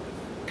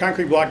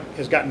concrete block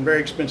has gotten very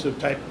expensive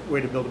type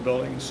way to build a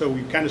building. So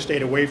we kind of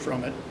stayed away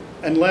from it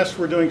unless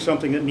we're doing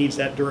something that needs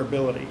that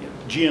durability.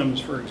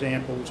 Gyms, for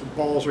example, so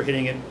balls are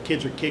hitting it,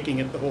 kids are kicking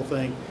it, the whole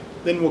thing.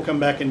 Then we'll come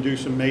back and do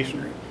some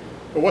masonry.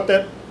 But what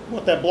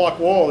that block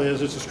wall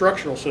is, it's a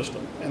structural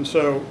system. And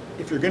so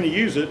if you're going to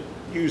use it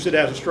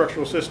as a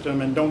structural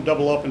system and don't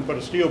double up and put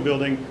a steel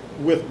building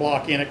with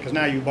block in it, because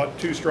now you bought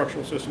two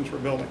structural systems for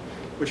building,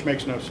 which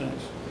makes no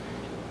sense.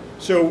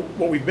 So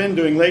what we've been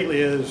doing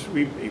lately is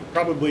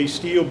probably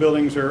steel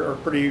buildings are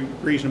pretty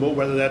reasonable,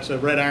 whether that's a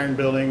red iron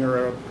building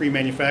or a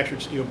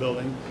pre-manufactured steel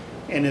building.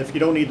 And if you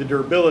don't need the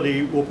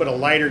durability, we'll put a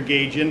lighter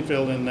gauge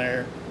infill in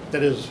there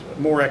that is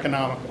more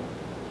economical.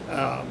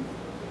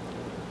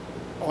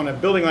 On a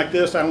building like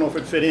this, I don't know if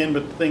it fit in,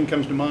 but the thing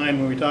comes to mind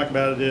when we talk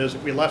about it is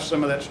if we left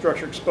some of that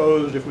structure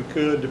exposed, if we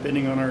could,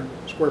 depending on our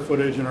square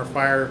footage and our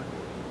fire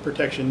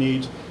protection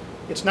needs,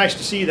 it's nice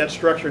to see that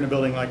structure in a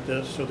building like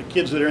this. So the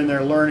kids that are in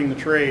there learning the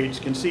trades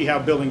can see how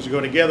buildings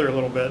go together a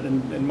little bit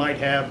and might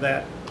have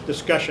that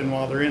discussion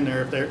while they're in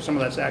there if some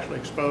of that's actually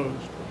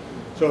exposed.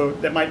 So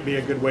that might be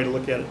a good way to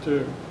look at it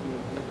too.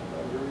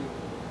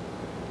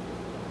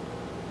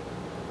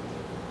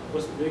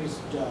 What's the biggest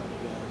job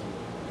you guys?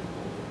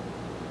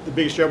 The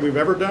biggest job we've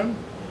ever done?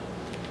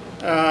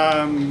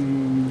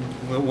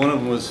 Well, one of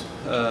them was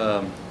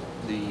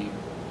the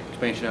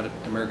expansion out at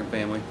American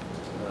Family.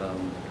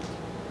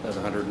 That was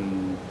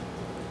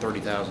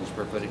 130,000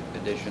 square foot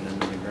addition,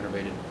 and we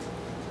renovated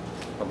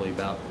probably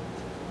about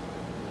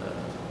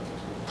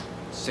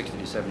 60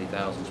 to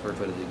 70,000 square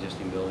foot of the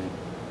existing building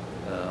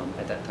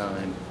at that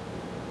time.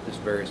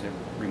 Just various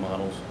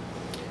remodels.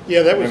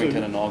 Yeah, that was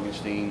Remington and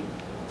Augustine.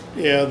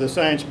 Yeah, the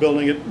science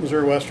building at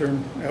Missouri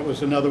Western, that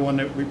was another one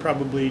that we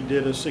probably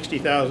did a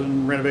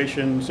 60,000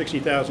 renovation,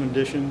 60,000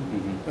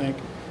 addition, I think.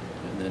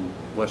 And then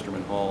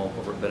Westerman Hall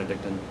over at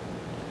Benedictine.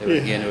 Yeah.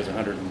 Again, it was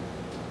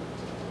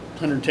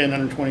 110,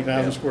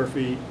 120,000 Yeah. square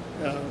feet.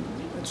 And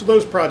so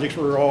those projects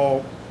were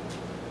all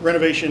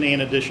renovation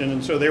and addition,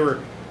 and so there were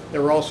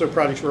also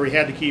projects where we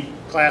had to keep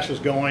classes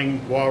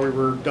going while we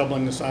were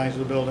doubling the size of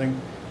the building.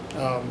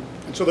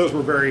 And so those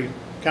were very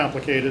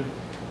complicated.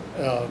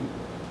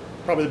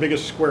 Probably the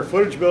biggest square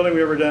footage building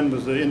we ever done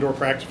was the indoor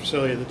practice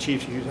facility the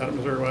Chiefs use out at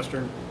Missouri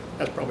Western.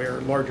 That's probably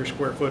our larger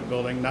square foot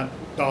building, not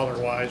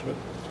dollar-wise, but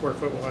square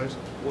foot-wise.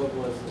 What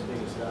was the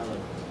biggest dollar?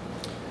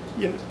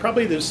 Yeah,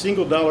 probably the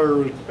single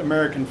dollar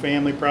American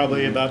Family,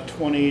 probably about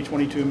 20,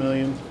 22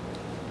 million.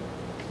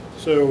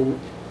 So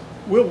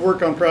we'll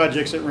work on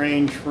projects that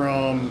range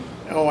from,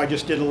 I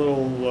just did a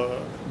little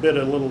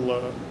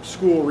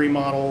school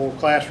remodel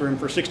classroom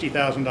for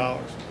 $60,000.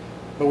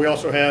 But we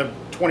also have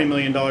 $20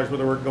 million worth of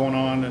work going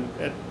on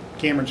at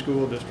Cameron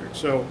School District.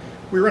 So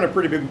we run a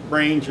pretty big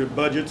range of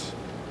budgets.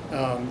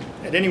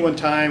 At any one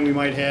time, we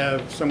might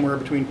have somewhere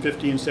between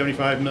 50 and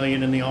 75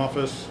 million in the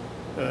office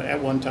at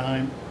one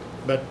time,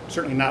 but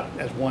certainly not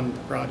as one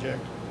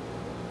project.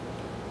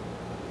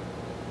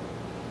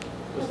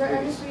 What's the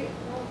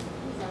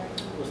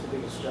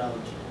biggest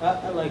challenge?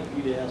 I'd like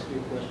you to ask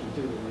your question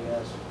too that we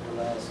asked the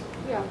last.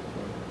 Yeah.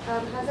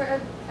 Has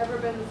there ever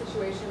been a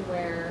situation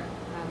where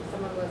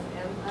someone was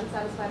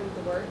unsatisfied with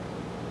the work,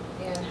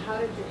 and how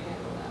did you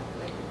handle that?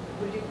 Like,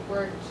 would you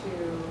work to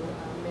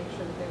make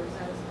sure that they were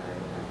satisfied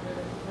after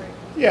the work?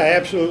 Yeah,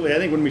 absolutely. I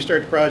think when we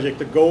start the project,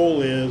 the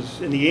goal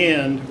is, in the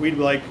end, we'd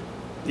like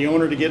the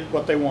owner to get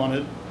what they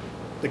wanted,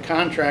 the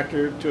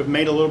contractor to have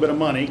made a little bit of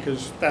money,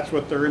 because that's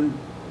what they're in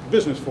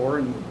business for,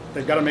 and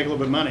they've got to make a little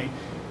bit of money,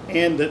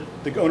 and that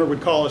the owner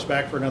would call us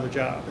back for another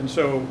job. And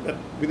so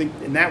we think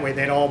in that way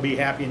they'd all be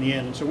happy in the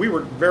end. And so we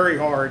worked very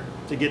hard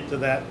to get to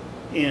that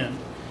end.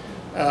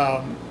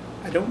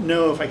 I don't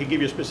know if I could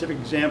give you a specific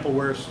example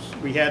where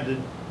we had to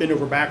bend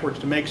over backwards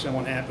to make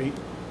someone happy.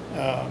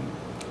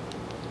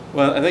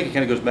 Well, I think it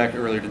kind of goes back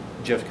earlier to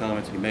Jeff's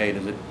comments that he made,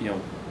 is that,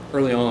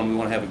 early on we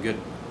want to have a good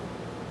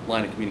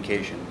line of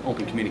communication,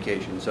 open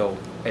communication. So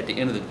at the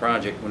end of the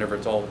project, whenever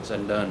it's all said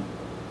and done,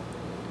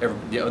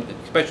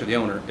 especially the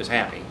owner is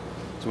happy.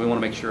 So we want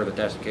to make sure that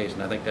that's the case,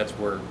 and I think that's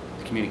where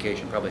the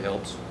communication probably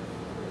helps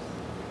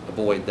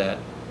avoid that.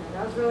 And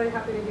I was really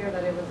happy to hear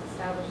that it was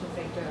established in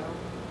St. Joe.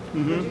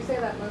 Mm-hmm. Would you say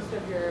that most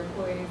of your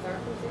employees are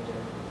from St.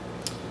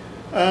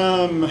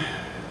 Joe?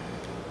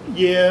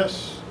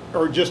 Yes,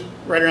 or just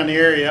right around the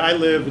area. I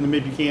live in the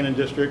Mid-Buchanan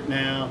district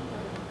now,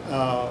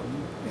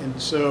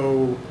 and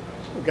so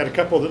we've got a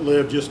couple that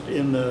live just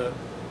in the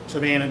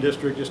Savannah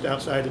district, just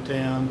outside of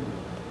town.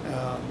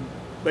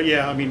 But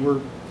yeah, I mean,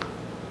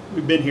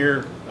 we've been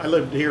here. I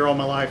lived here all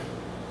my life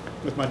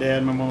with my dad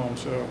and my mom,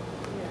 so.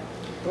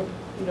 But,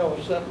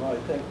 something I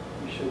think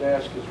you should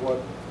ask is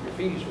what your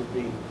fees would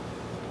be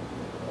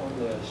on on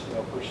this? You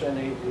know,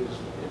 percentage,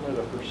 isn't it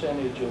a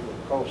percentage of the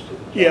cost of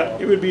the job? Yeah,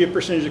 it would be a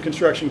percentage of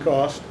construction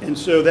cost, and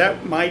so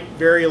that might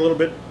vary a little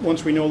bit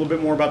once we know a little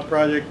bit more about the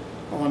project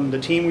on the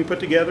team we put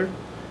together.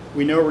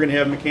 We know we're going to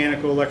have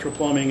mechanical, electrical,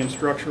 plumbing, and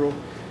structural.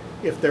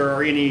 If there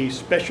are any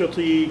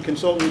specialty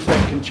consultants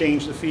that can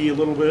change the fee a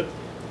little bit.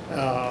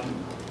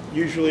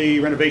 Usually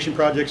renovation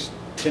projects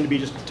tend to be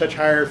just a touch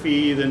higher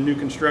fee than new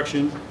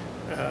construction.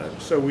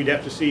 So we'd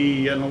have to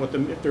see, I don't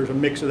know if there's a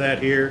mix of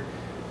that here.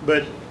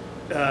 But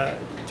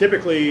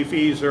typically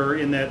fees are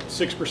in that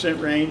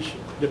 6% range,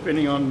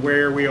 depending on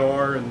where we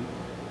are and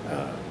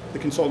the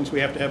consultants we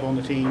have to have on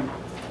the team.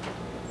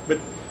 But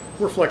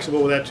we're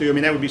flexible with that too. I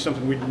mean, that would be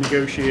something we'd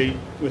negotiate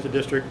with the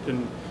district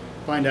and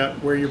find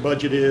out where your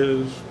budget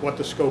is, what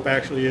the scope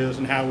actually is,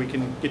 and how we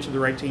can get you the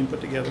right team put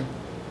together.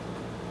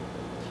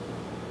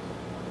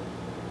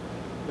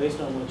 Based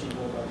on what you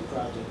know about the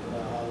project,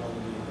 about how long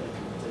do you think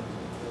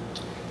it will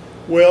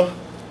take? Well,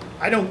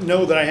 I don't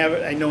know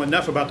that I know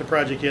enough about the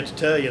project yet to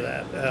tell you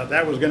that.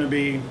 That was going to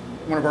be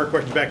one of our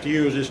questions back to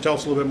you, is just tell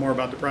us a little bit more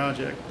about the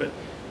project. But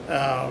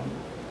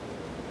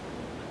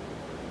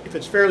if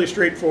it's fairly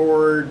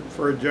straightforward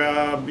for a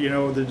job, you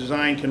know, the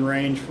design can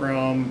range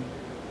from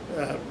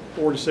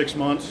 4 to 6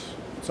 months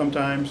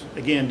sometimes,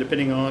 again,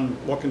 depending on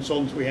what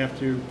consultants we have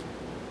to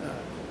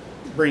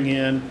bring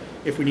in.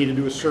 If we need to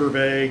do a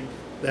survey,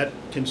 that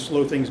can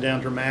slow things down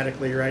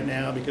dramatically right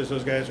now because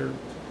those guys are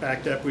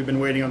backed up. We've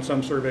been waiting on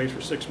some surveys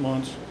for 6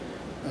 months.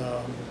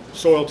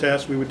 Soil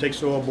tests, we would take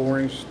soil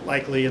borings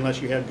likely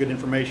unless you have good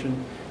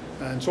information.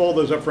 And so all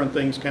those upfront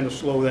things kind of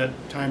slow that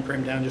time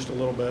frame down just a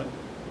little bit.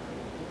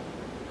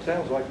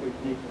 Sounds like we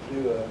need to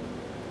do a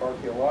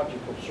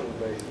archaeological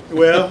survey.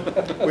 Well,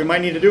 we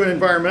might need to do an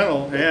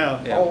environmental,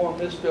 yeah. Oh, on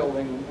this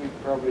building, we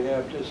probably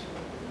have just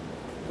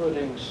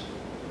footings,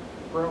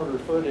 perimeter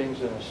footings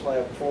and a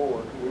slab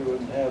forward. We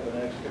wouldn't have an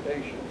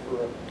excavation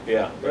for a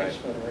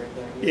basement or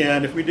anything. Yeah,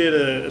 and if we did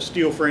a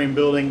steel frame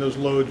building, those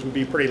loads would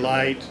be pretty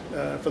light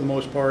for the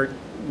most part,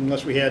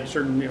 unless we had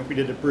certain, you know, if we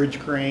did a bridge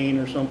crane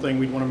or something,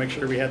 we'd want to make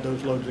sure we had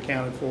those loads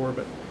accounted for.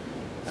 But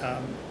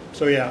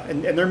so yeah,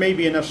 and there may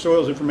be enough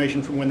soils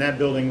information from when that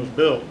building was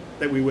built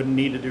that we wouldn't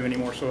need to do any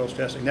more soils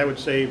testing. That would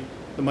save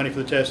the money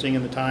for the testing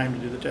and the time to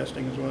do the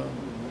testing as well.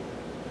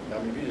 I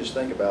mean, if you just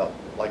think about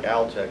like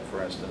Altech,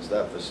 for instance,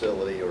 that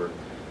facility, or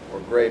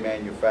Gray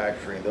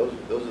Manufacturing, those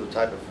are the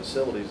type of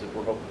facilities that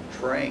we're hoping to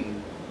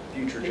train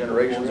future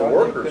generations of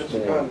workers That's the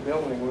kind of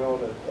building we ought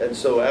to. And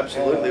so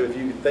absolutely, if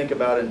you think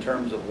about it in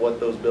terms of what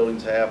those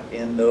buildings have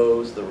in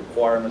those, the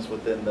requirements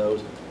within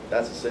those,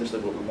 that's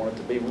essentially what we want it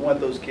to be. We want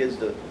those kids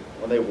to,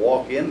 when they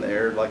walk in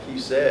there, like he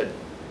said,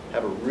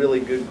 have a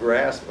really good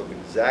grasp of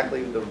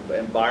exactly the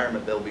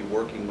environment they'll be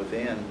working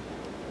within.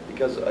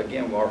 Because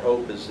again, our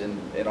hope is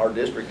in our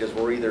district is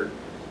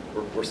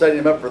we're setting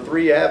them up for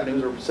 3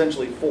 avenues, or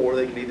essentially 4.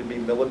 They could either be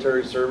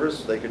military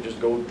service, they could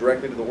just go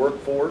directly to the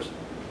workforce,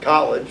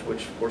 college,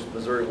 which of course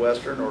Missouri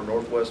Western or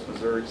Northwest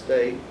Missouri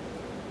State,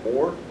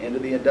 or into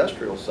the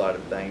industrial side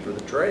of things, or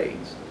the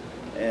trades.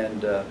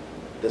 And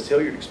this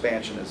Hillyard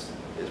expansion is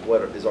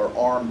what is our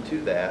arm to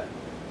that.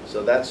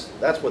 So that's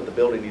what the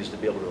building needs to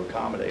be able to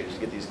accommodate, is to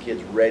get these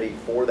kids ready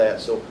for that.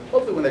 So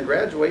hopefully when they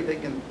graduate, they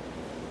can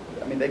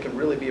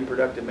really be a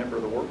productive member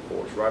of the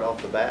workforce right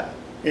off the bat.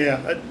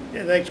 Yeah,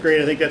 that's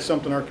great. I think that's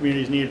something our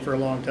community's needed for a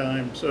long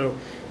time. So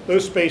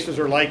those spaces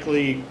are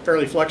likely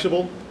fairly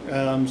flexible.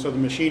 So the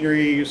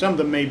machinery, some of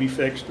them may be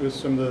fixed with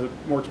some of the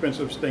more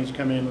expensive things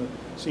come in with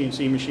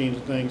CNC machines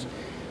and things.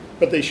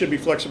 But they should be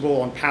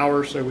flexible on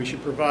power, so we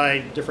should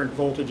provide different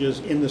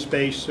voltages in the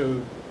space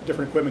so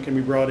different equipment can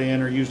be brought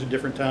in or used at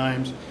different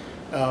times.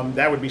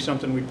 That would be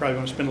something we'd probably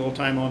want to spend a little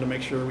time on to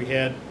make sure we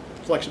had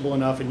flexible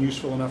enough and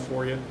useful enough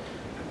for you.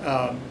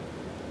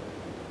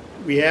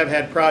 We have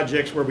had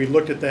projects where we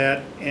looked at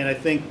that, and I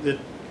think that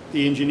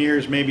the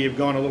engineers maybe have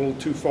gone a little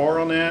too far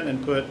on that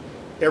and put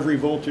every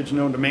voltage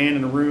known to man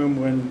in a room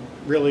when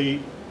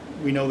really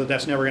we know that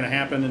that's never going to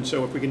happen. And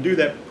so if we can do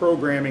that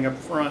programming up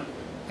front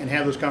and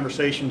have those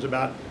conversations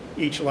about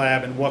each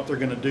lab and what they're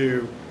going to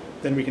do,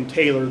 then we can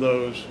tailor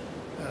those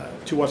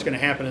to what's going to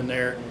happen in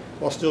there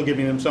while still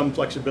giving them some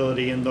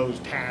flexibility in those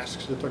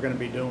tasks that they're going to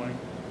be doing.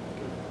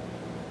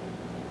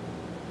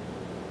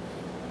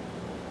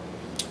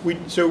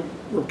 So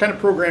we're kind of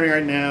programming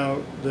right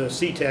now the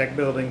CTAC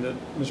building that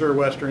Missouri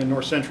Western and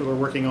North Central are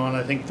working on.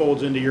 I think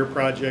folds into your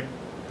project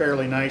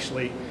fairly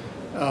nicely.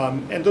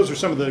 And those are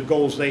some of the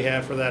goals they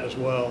have for that as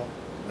well.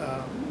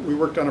 We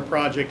worked on a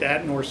project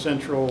at North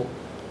Central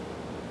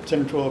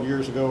 10 or 12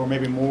 years ago, or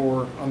maybe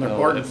more, on their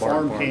Barton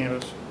Farm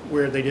campus,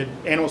 where they did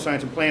animal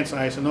science and plant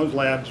science, and those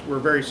labs were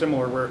very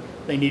similar, where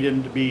they needed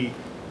them to be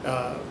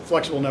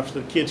flexible enough so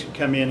that kids could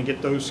come in and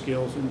get those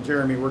skills. And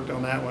Jeremy worked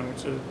on that one,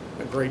 which is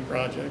a great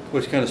project.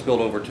 Which kind of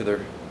spilled over to their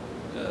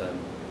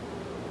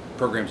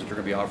programs that they're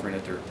going to be offering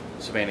at their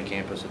Savannah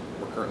campus that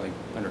we're currently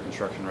under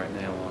construction right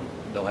now on.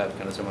 They'll have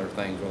kind of similar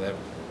things where they have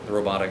the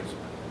robotics,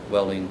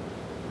 welding,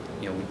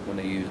 you know, when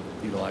they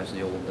utilize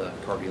the old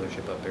car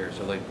dealership up there.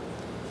 So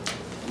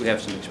we have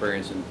some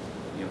experience in,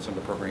 you know, some of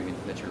the programming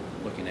that you're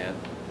looking at.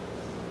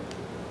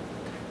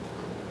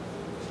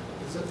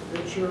 Is that the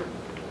picture?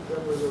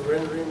 That was a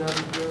rendering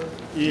of it?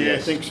 Yeah, I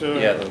Yes. think so.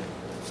 Yeah,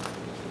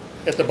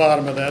 At the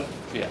bottom of that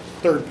yeah,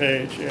 third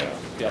page, yeah.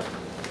 yeah.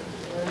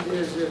 And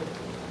is it,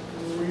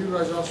 were you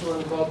guys also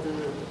involved in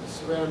the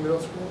Savannah Middle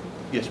School?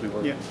 Yes, we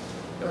were. Yeah,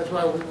 That's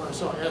why when I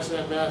saw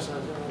SM Mass, I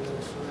thought it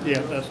was Savannah. yeah,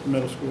 Middle. that's the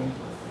middle school.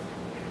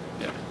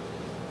 Yeah.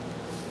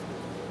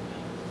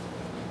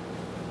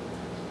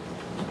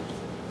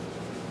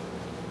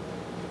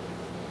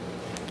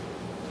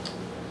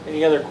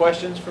 Any other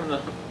questions from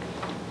the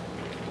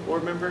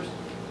board members?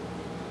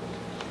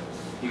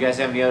 You guys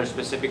have any other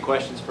specific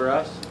questions for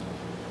us?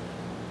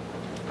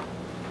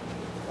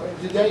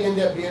 Did that end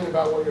up being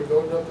about what you're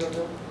building up there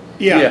then?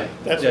 Yeah, Yeah.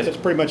 that's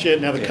pretty much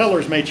it. Now, the Yeah.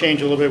 colors may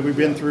change a little bit. We've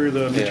been through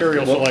the Yeah.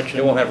 material It won't- selection.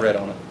 It won't have red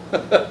on it. They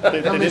How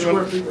many didn't square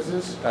want- feet was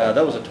this?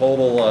 That was a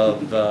total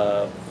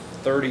of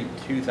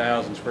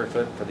 32,000 square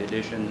foot for the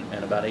addition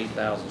and about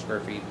 8,000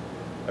 square feet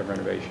of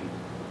renovation.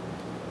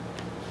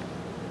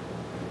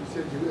 You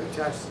said you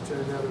attached it to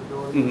another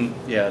building?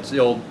 Yeah, it's the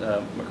old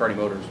McCarty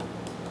Motors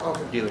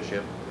Okay.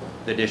 dealership.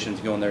 The addition's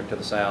going there to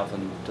the south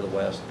and to the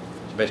west.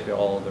 So basically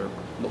all of their,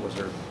 what was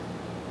their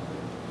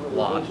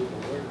lot,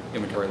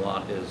 inventory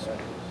lot is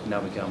now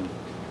become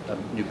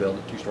a new build,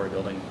 two-story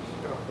building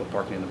with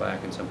parking in the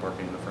back and some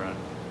parking in the front.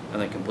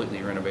 And then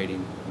completely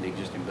renovating the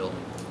existing building.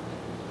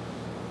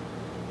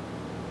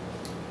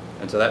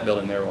 And so that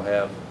building there will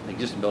have, the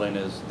existing building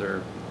is their,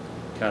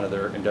 kind of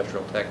their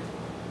industrial tech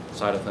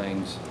side of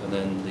things. And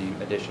then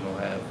the addition will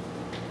have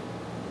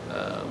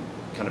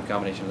kind of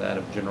combination of that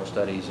of general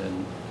studies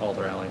and all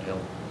their allied health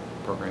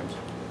programs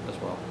as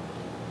well.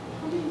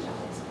 How many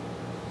jobs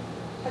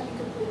have you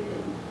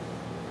completed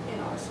in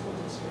our school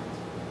district?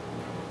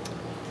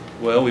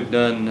 Well, we've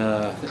done,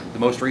 the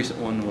most recent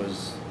one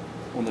was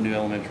one of the new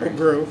elementaries. Oak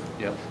Grove.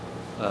 Yep.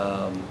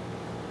 And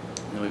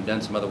then we've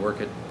done some other work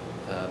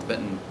at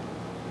Benton,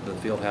 the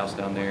field house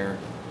down there.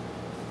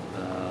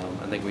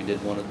 I think we did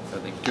I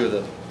think two of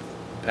the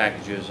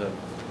packages of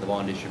the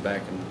bond issue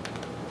back in,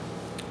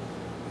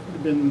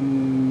 It'd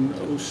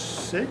been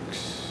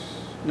 '06?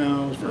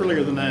 No, it was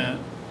earlier than that.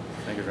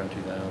 I think it was around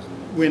 2000.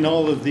 When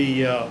all of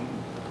the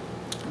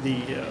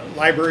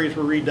libraries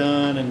were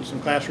redone and some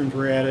classrooms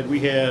were added,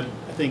 we had,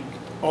 I think,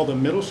 all the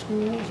middle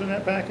schools in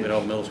that package. We had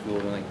all middle school,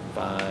 and I think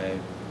 5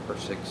 or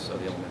 6 of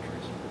the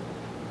elementaries.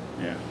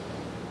 Yeah.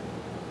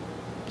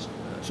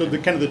 So the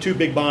kind of the two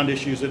big bond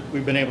issues that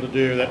we've been able to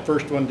do, that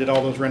first one did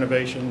all those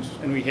renovations,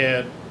 and we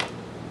had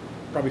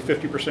probably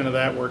 50% of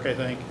that work, I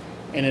think.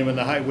 And then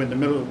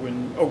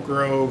when Oak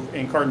Grove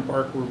and Carden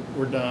Park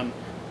were done,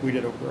 we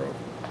did Oak Grove.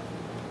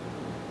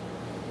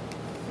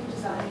 You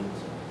designed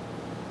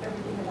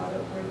everything about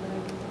Oak Grove and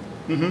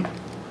everything? Mm-hmm.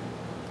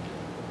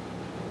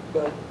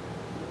 But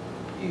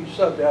you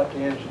subbed out the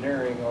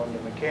engineering on the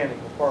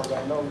mechanical part.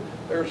 I know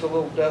there's a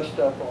little dust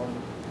up on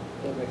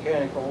the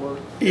mechanical work.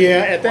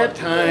 Yeah, at that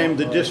time,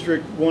 the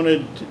district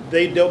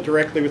they dealt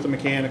directly with the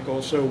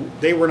mechanical, so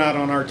they were not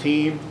on our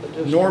team. The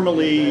district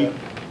Normally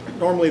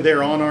did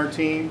they're on our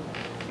team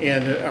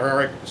and are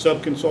our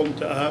sub-consultant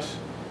to us.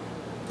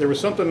 There was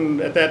something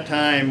at that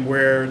time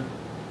where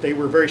they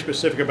were very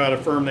specific about a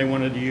firm they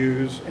wanted to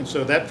use, and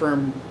so that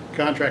firm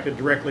contracted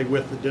directly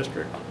with the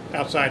district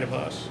outside of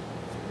us.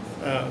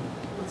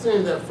 What's the name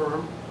of that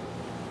firm?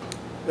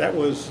 That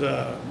was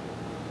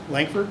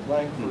Langford?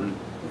 Langford.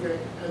 Okay,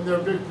 and their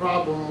big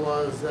problem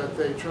was that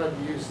they tried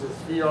to use this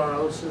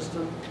VRO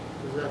system.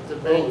 Is that the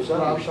It big was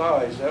problem?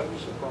 undersized, that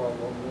was the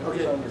problem. It was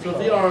Okay, so undersized.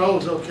 VRO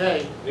is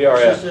okay.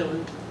 VRF. It's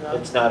just that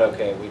It's not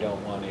okay, we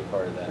don't want any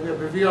part of that. okay,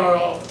 but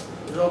VRO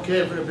is okay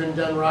if it had been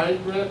done right,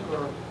 Rick,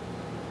 or?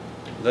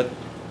 That,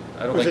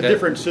 I It don't was think a that,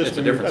 different it's a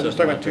system. different I was system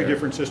talking out about two there.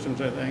 different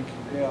systems, I think.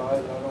 Yeah, I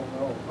don't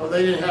know. Oh,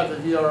 they didn't have the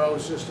VRO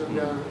system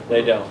down?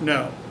 They don't.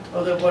 No.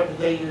 Oh, then what did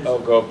they use?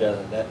 Oak Grove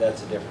doesn't,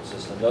 that's a different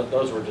system.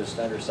 Those were just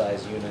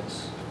undersized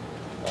units.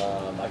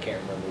 I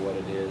can't remember what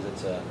it is.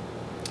 It's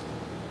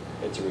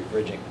a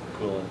refrigerant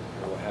coolant,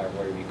 or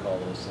whatever you call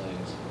those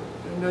things.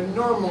 And then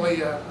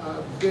normally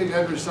a big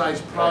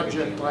undersized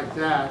project like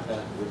that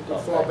would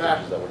fall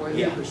back on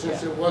you, but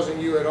since it wasn't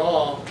you at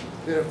all,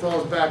 then it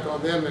falls back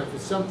on them. If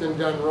it's something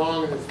done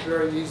wrong and it's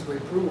very easily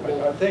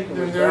provable, I think it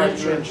then was their value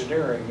insurance.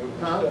 engineering.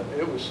 Huh?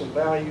 It was some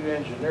value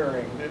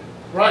engineering.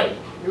 Right,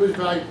 it was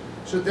value.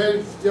 So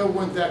then still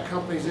wouldn't that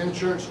company's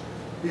insurance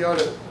be able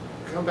to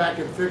come back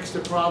and fix the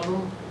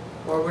problem?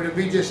 Or would it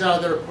be just out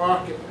of their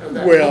pocket? Of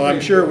that Well, I'm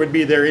company? sure it would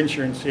be their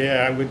insurance,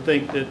 yeah. I would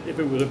think that if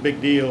it was a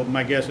big deal,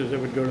 my guess is it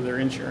would go to their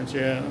insurance,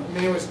 yeah. I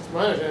mean, it was,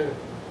 my understanding,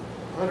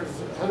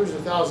 hundreds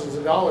of thousands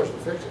of dollars to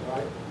fix it,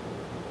 right?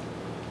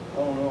 I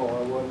don't know,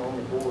 I wasn't on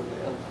the board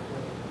then.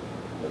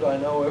 But I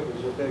know it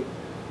was a big,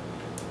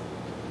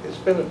 it's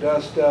been a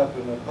dust up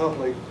and the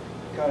public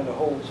kind of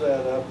holds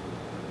that up.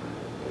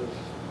 Is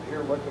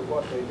here, look at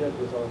what they did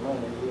with our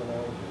money, you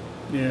know.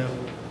 Yeah.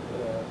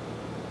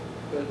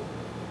 But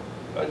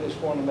I just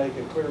want to make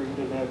it clear you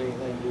didn't have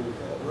anything to do with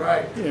that.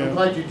 Right, Yeah. I'm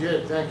glad you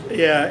did, thank you.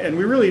 Yeah, and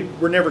we really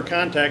were never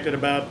contacted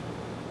about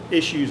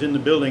issues in the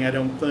building, I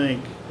don't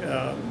think.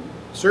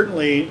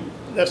 Certainly,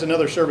 that's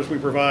another service we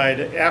provide.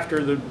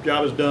 After the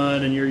job is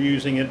done and you're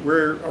using it,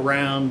 we're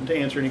around to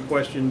answer any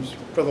questions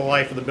for the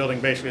life of the building,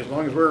 basically. As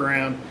long as we're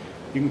around,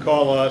 you can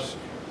call us.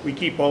 We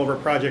keep all of our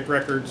project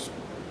records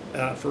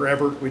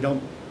forever. We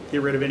don't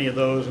get rid of any of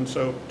those, and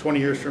so 20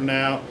 years from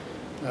now,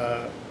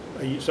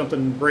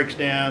 something breaks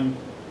down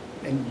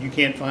and you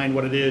can't find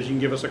what it is, you can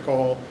give us a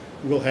call.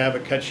 We'll have a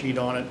cut sheet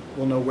on it.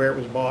 We'll know where it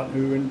was bought,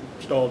 who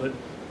installed it,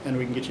 and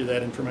we can get you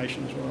that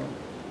information as well.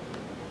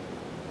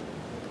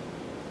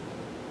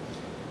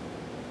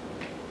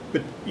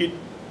 But you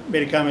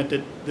made a comment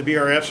that the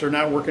BRFs are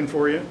not working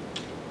for you?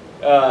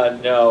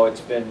 No,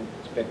 it's been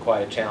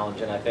quite a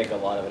challenge, and I think a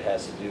lot of it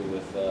has to do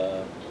with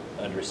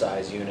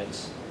undersized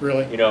units.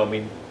 Really? You know, I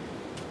mean,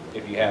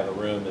 if you have a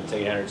room that's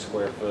 800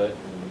 square foot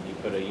and you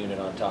put a unit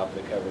on top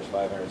that covers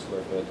 500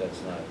 square foot,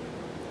 that's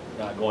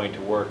not going to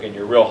work in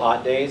your real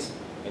hot days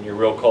and your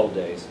real cold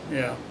days.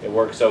 Yeah. It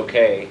works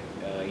okay,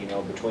 you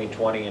know, between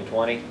 20 and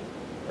 20,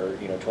 or,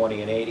 you know,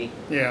 20 and 80.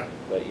 Yeah.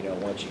 But, you know,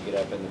 once you get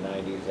up in the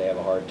 90s, they have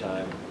a hard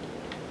time,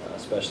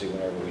 especially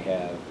whenever we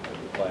have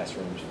the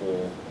classrooms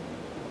full.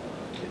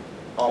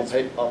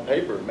 On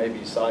paper, it may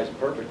be sized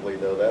perfectly,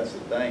 though, that's the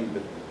thing,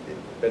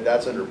 but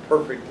that's under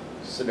perfect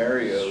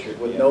scenarios, Sure,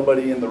 with yeah.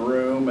 nobody in the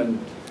room, and,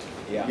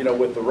 Yeah. you know,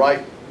 with the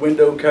right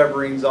window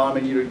coverings on,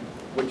 I mean,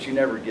 which you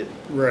never get.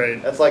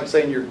 Right. That's like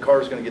saying your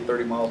car's gonna get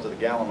 30 miles to the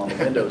gallon on the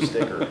window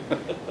sticker.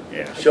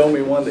 Yeah. Show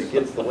me one that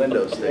gets the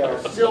window sticker.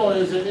 Still,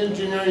 is an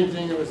engineering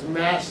thing that was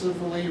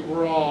massively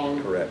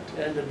wrong. Correct.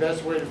 And the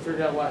best way to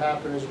figure out what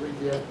happened is read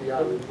the FBI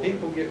report.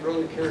 People get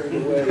really carried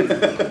away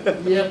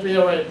The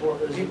FBI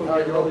report is People how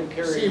get really you'll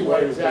carried see what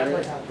away exactly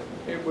with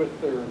happened.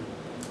 with their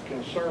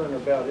concern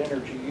about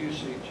energy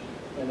usage,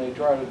 and they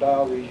try to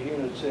dial these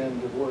units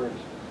in to where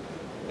it's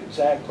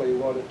exactly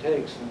what it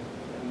takes, and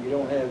you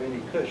don't have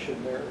any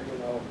cushion there, you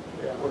know,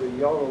 Yeah. where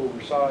you ought to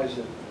oversize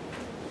it,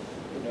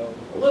 you know.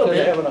 A little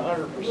Instead bit. of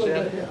having A little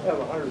 100%, bit, yeah. have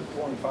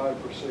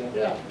 125%.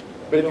 Yeah.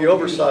 But if you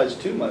oversize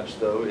too much,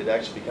 though, it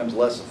actually becomes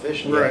less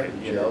efficient. Right.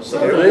 You know, so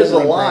Sure. there is a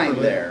Run line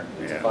properly. there.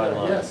 It's a Yeah. fine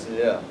line. Yes.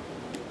 Yeah.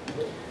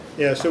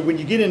 Yeah, so when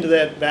you get into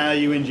that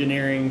value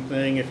engineering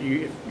thing, if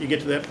you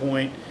get to that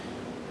point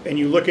and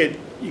you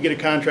get a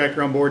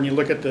contractor on board and you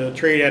look at the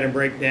trade add and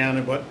breakdown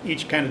and what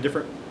each kind of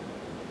different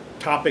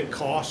topic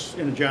costs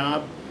in a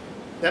job,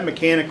 that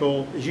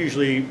mechanical is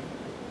usually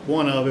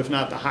one of, if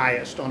not the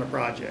highest on a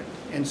project.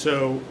 And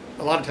so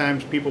a lot of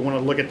times people want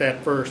to look at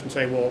that first and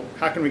say, well,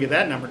 how can we get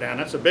that number down?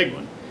 That's a big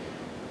one.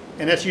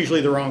 And that's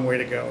usually the wrong way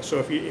to go. So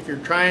if you're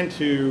trying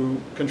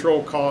to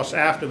control costs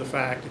after the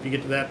fact, if you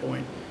get to that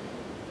point,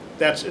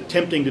 that's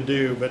tempting to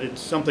do, but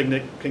it's something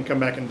that can come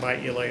back and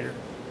bite you later.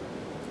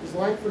 Is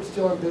Langford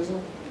still in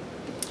business?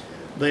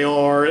 They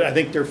are, I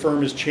think their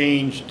firm has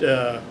changed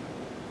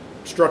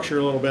structure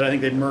a little bit. I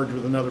think they've merged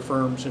with another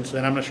firm since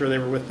then. I'm not sure they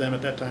were with them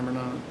at that time or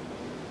not.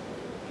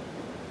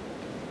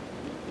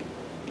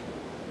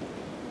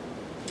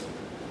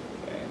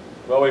 Okay.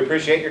 Well, we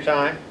appreciate your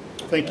time.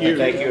 Thank you. And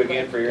thank you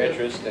again for your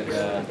interest, and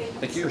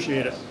Thank you.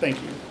 Appreciate it. Thank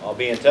you. I'll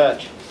be in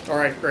touch. All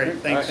right, great. All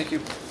right. Thanks. Thank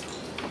you.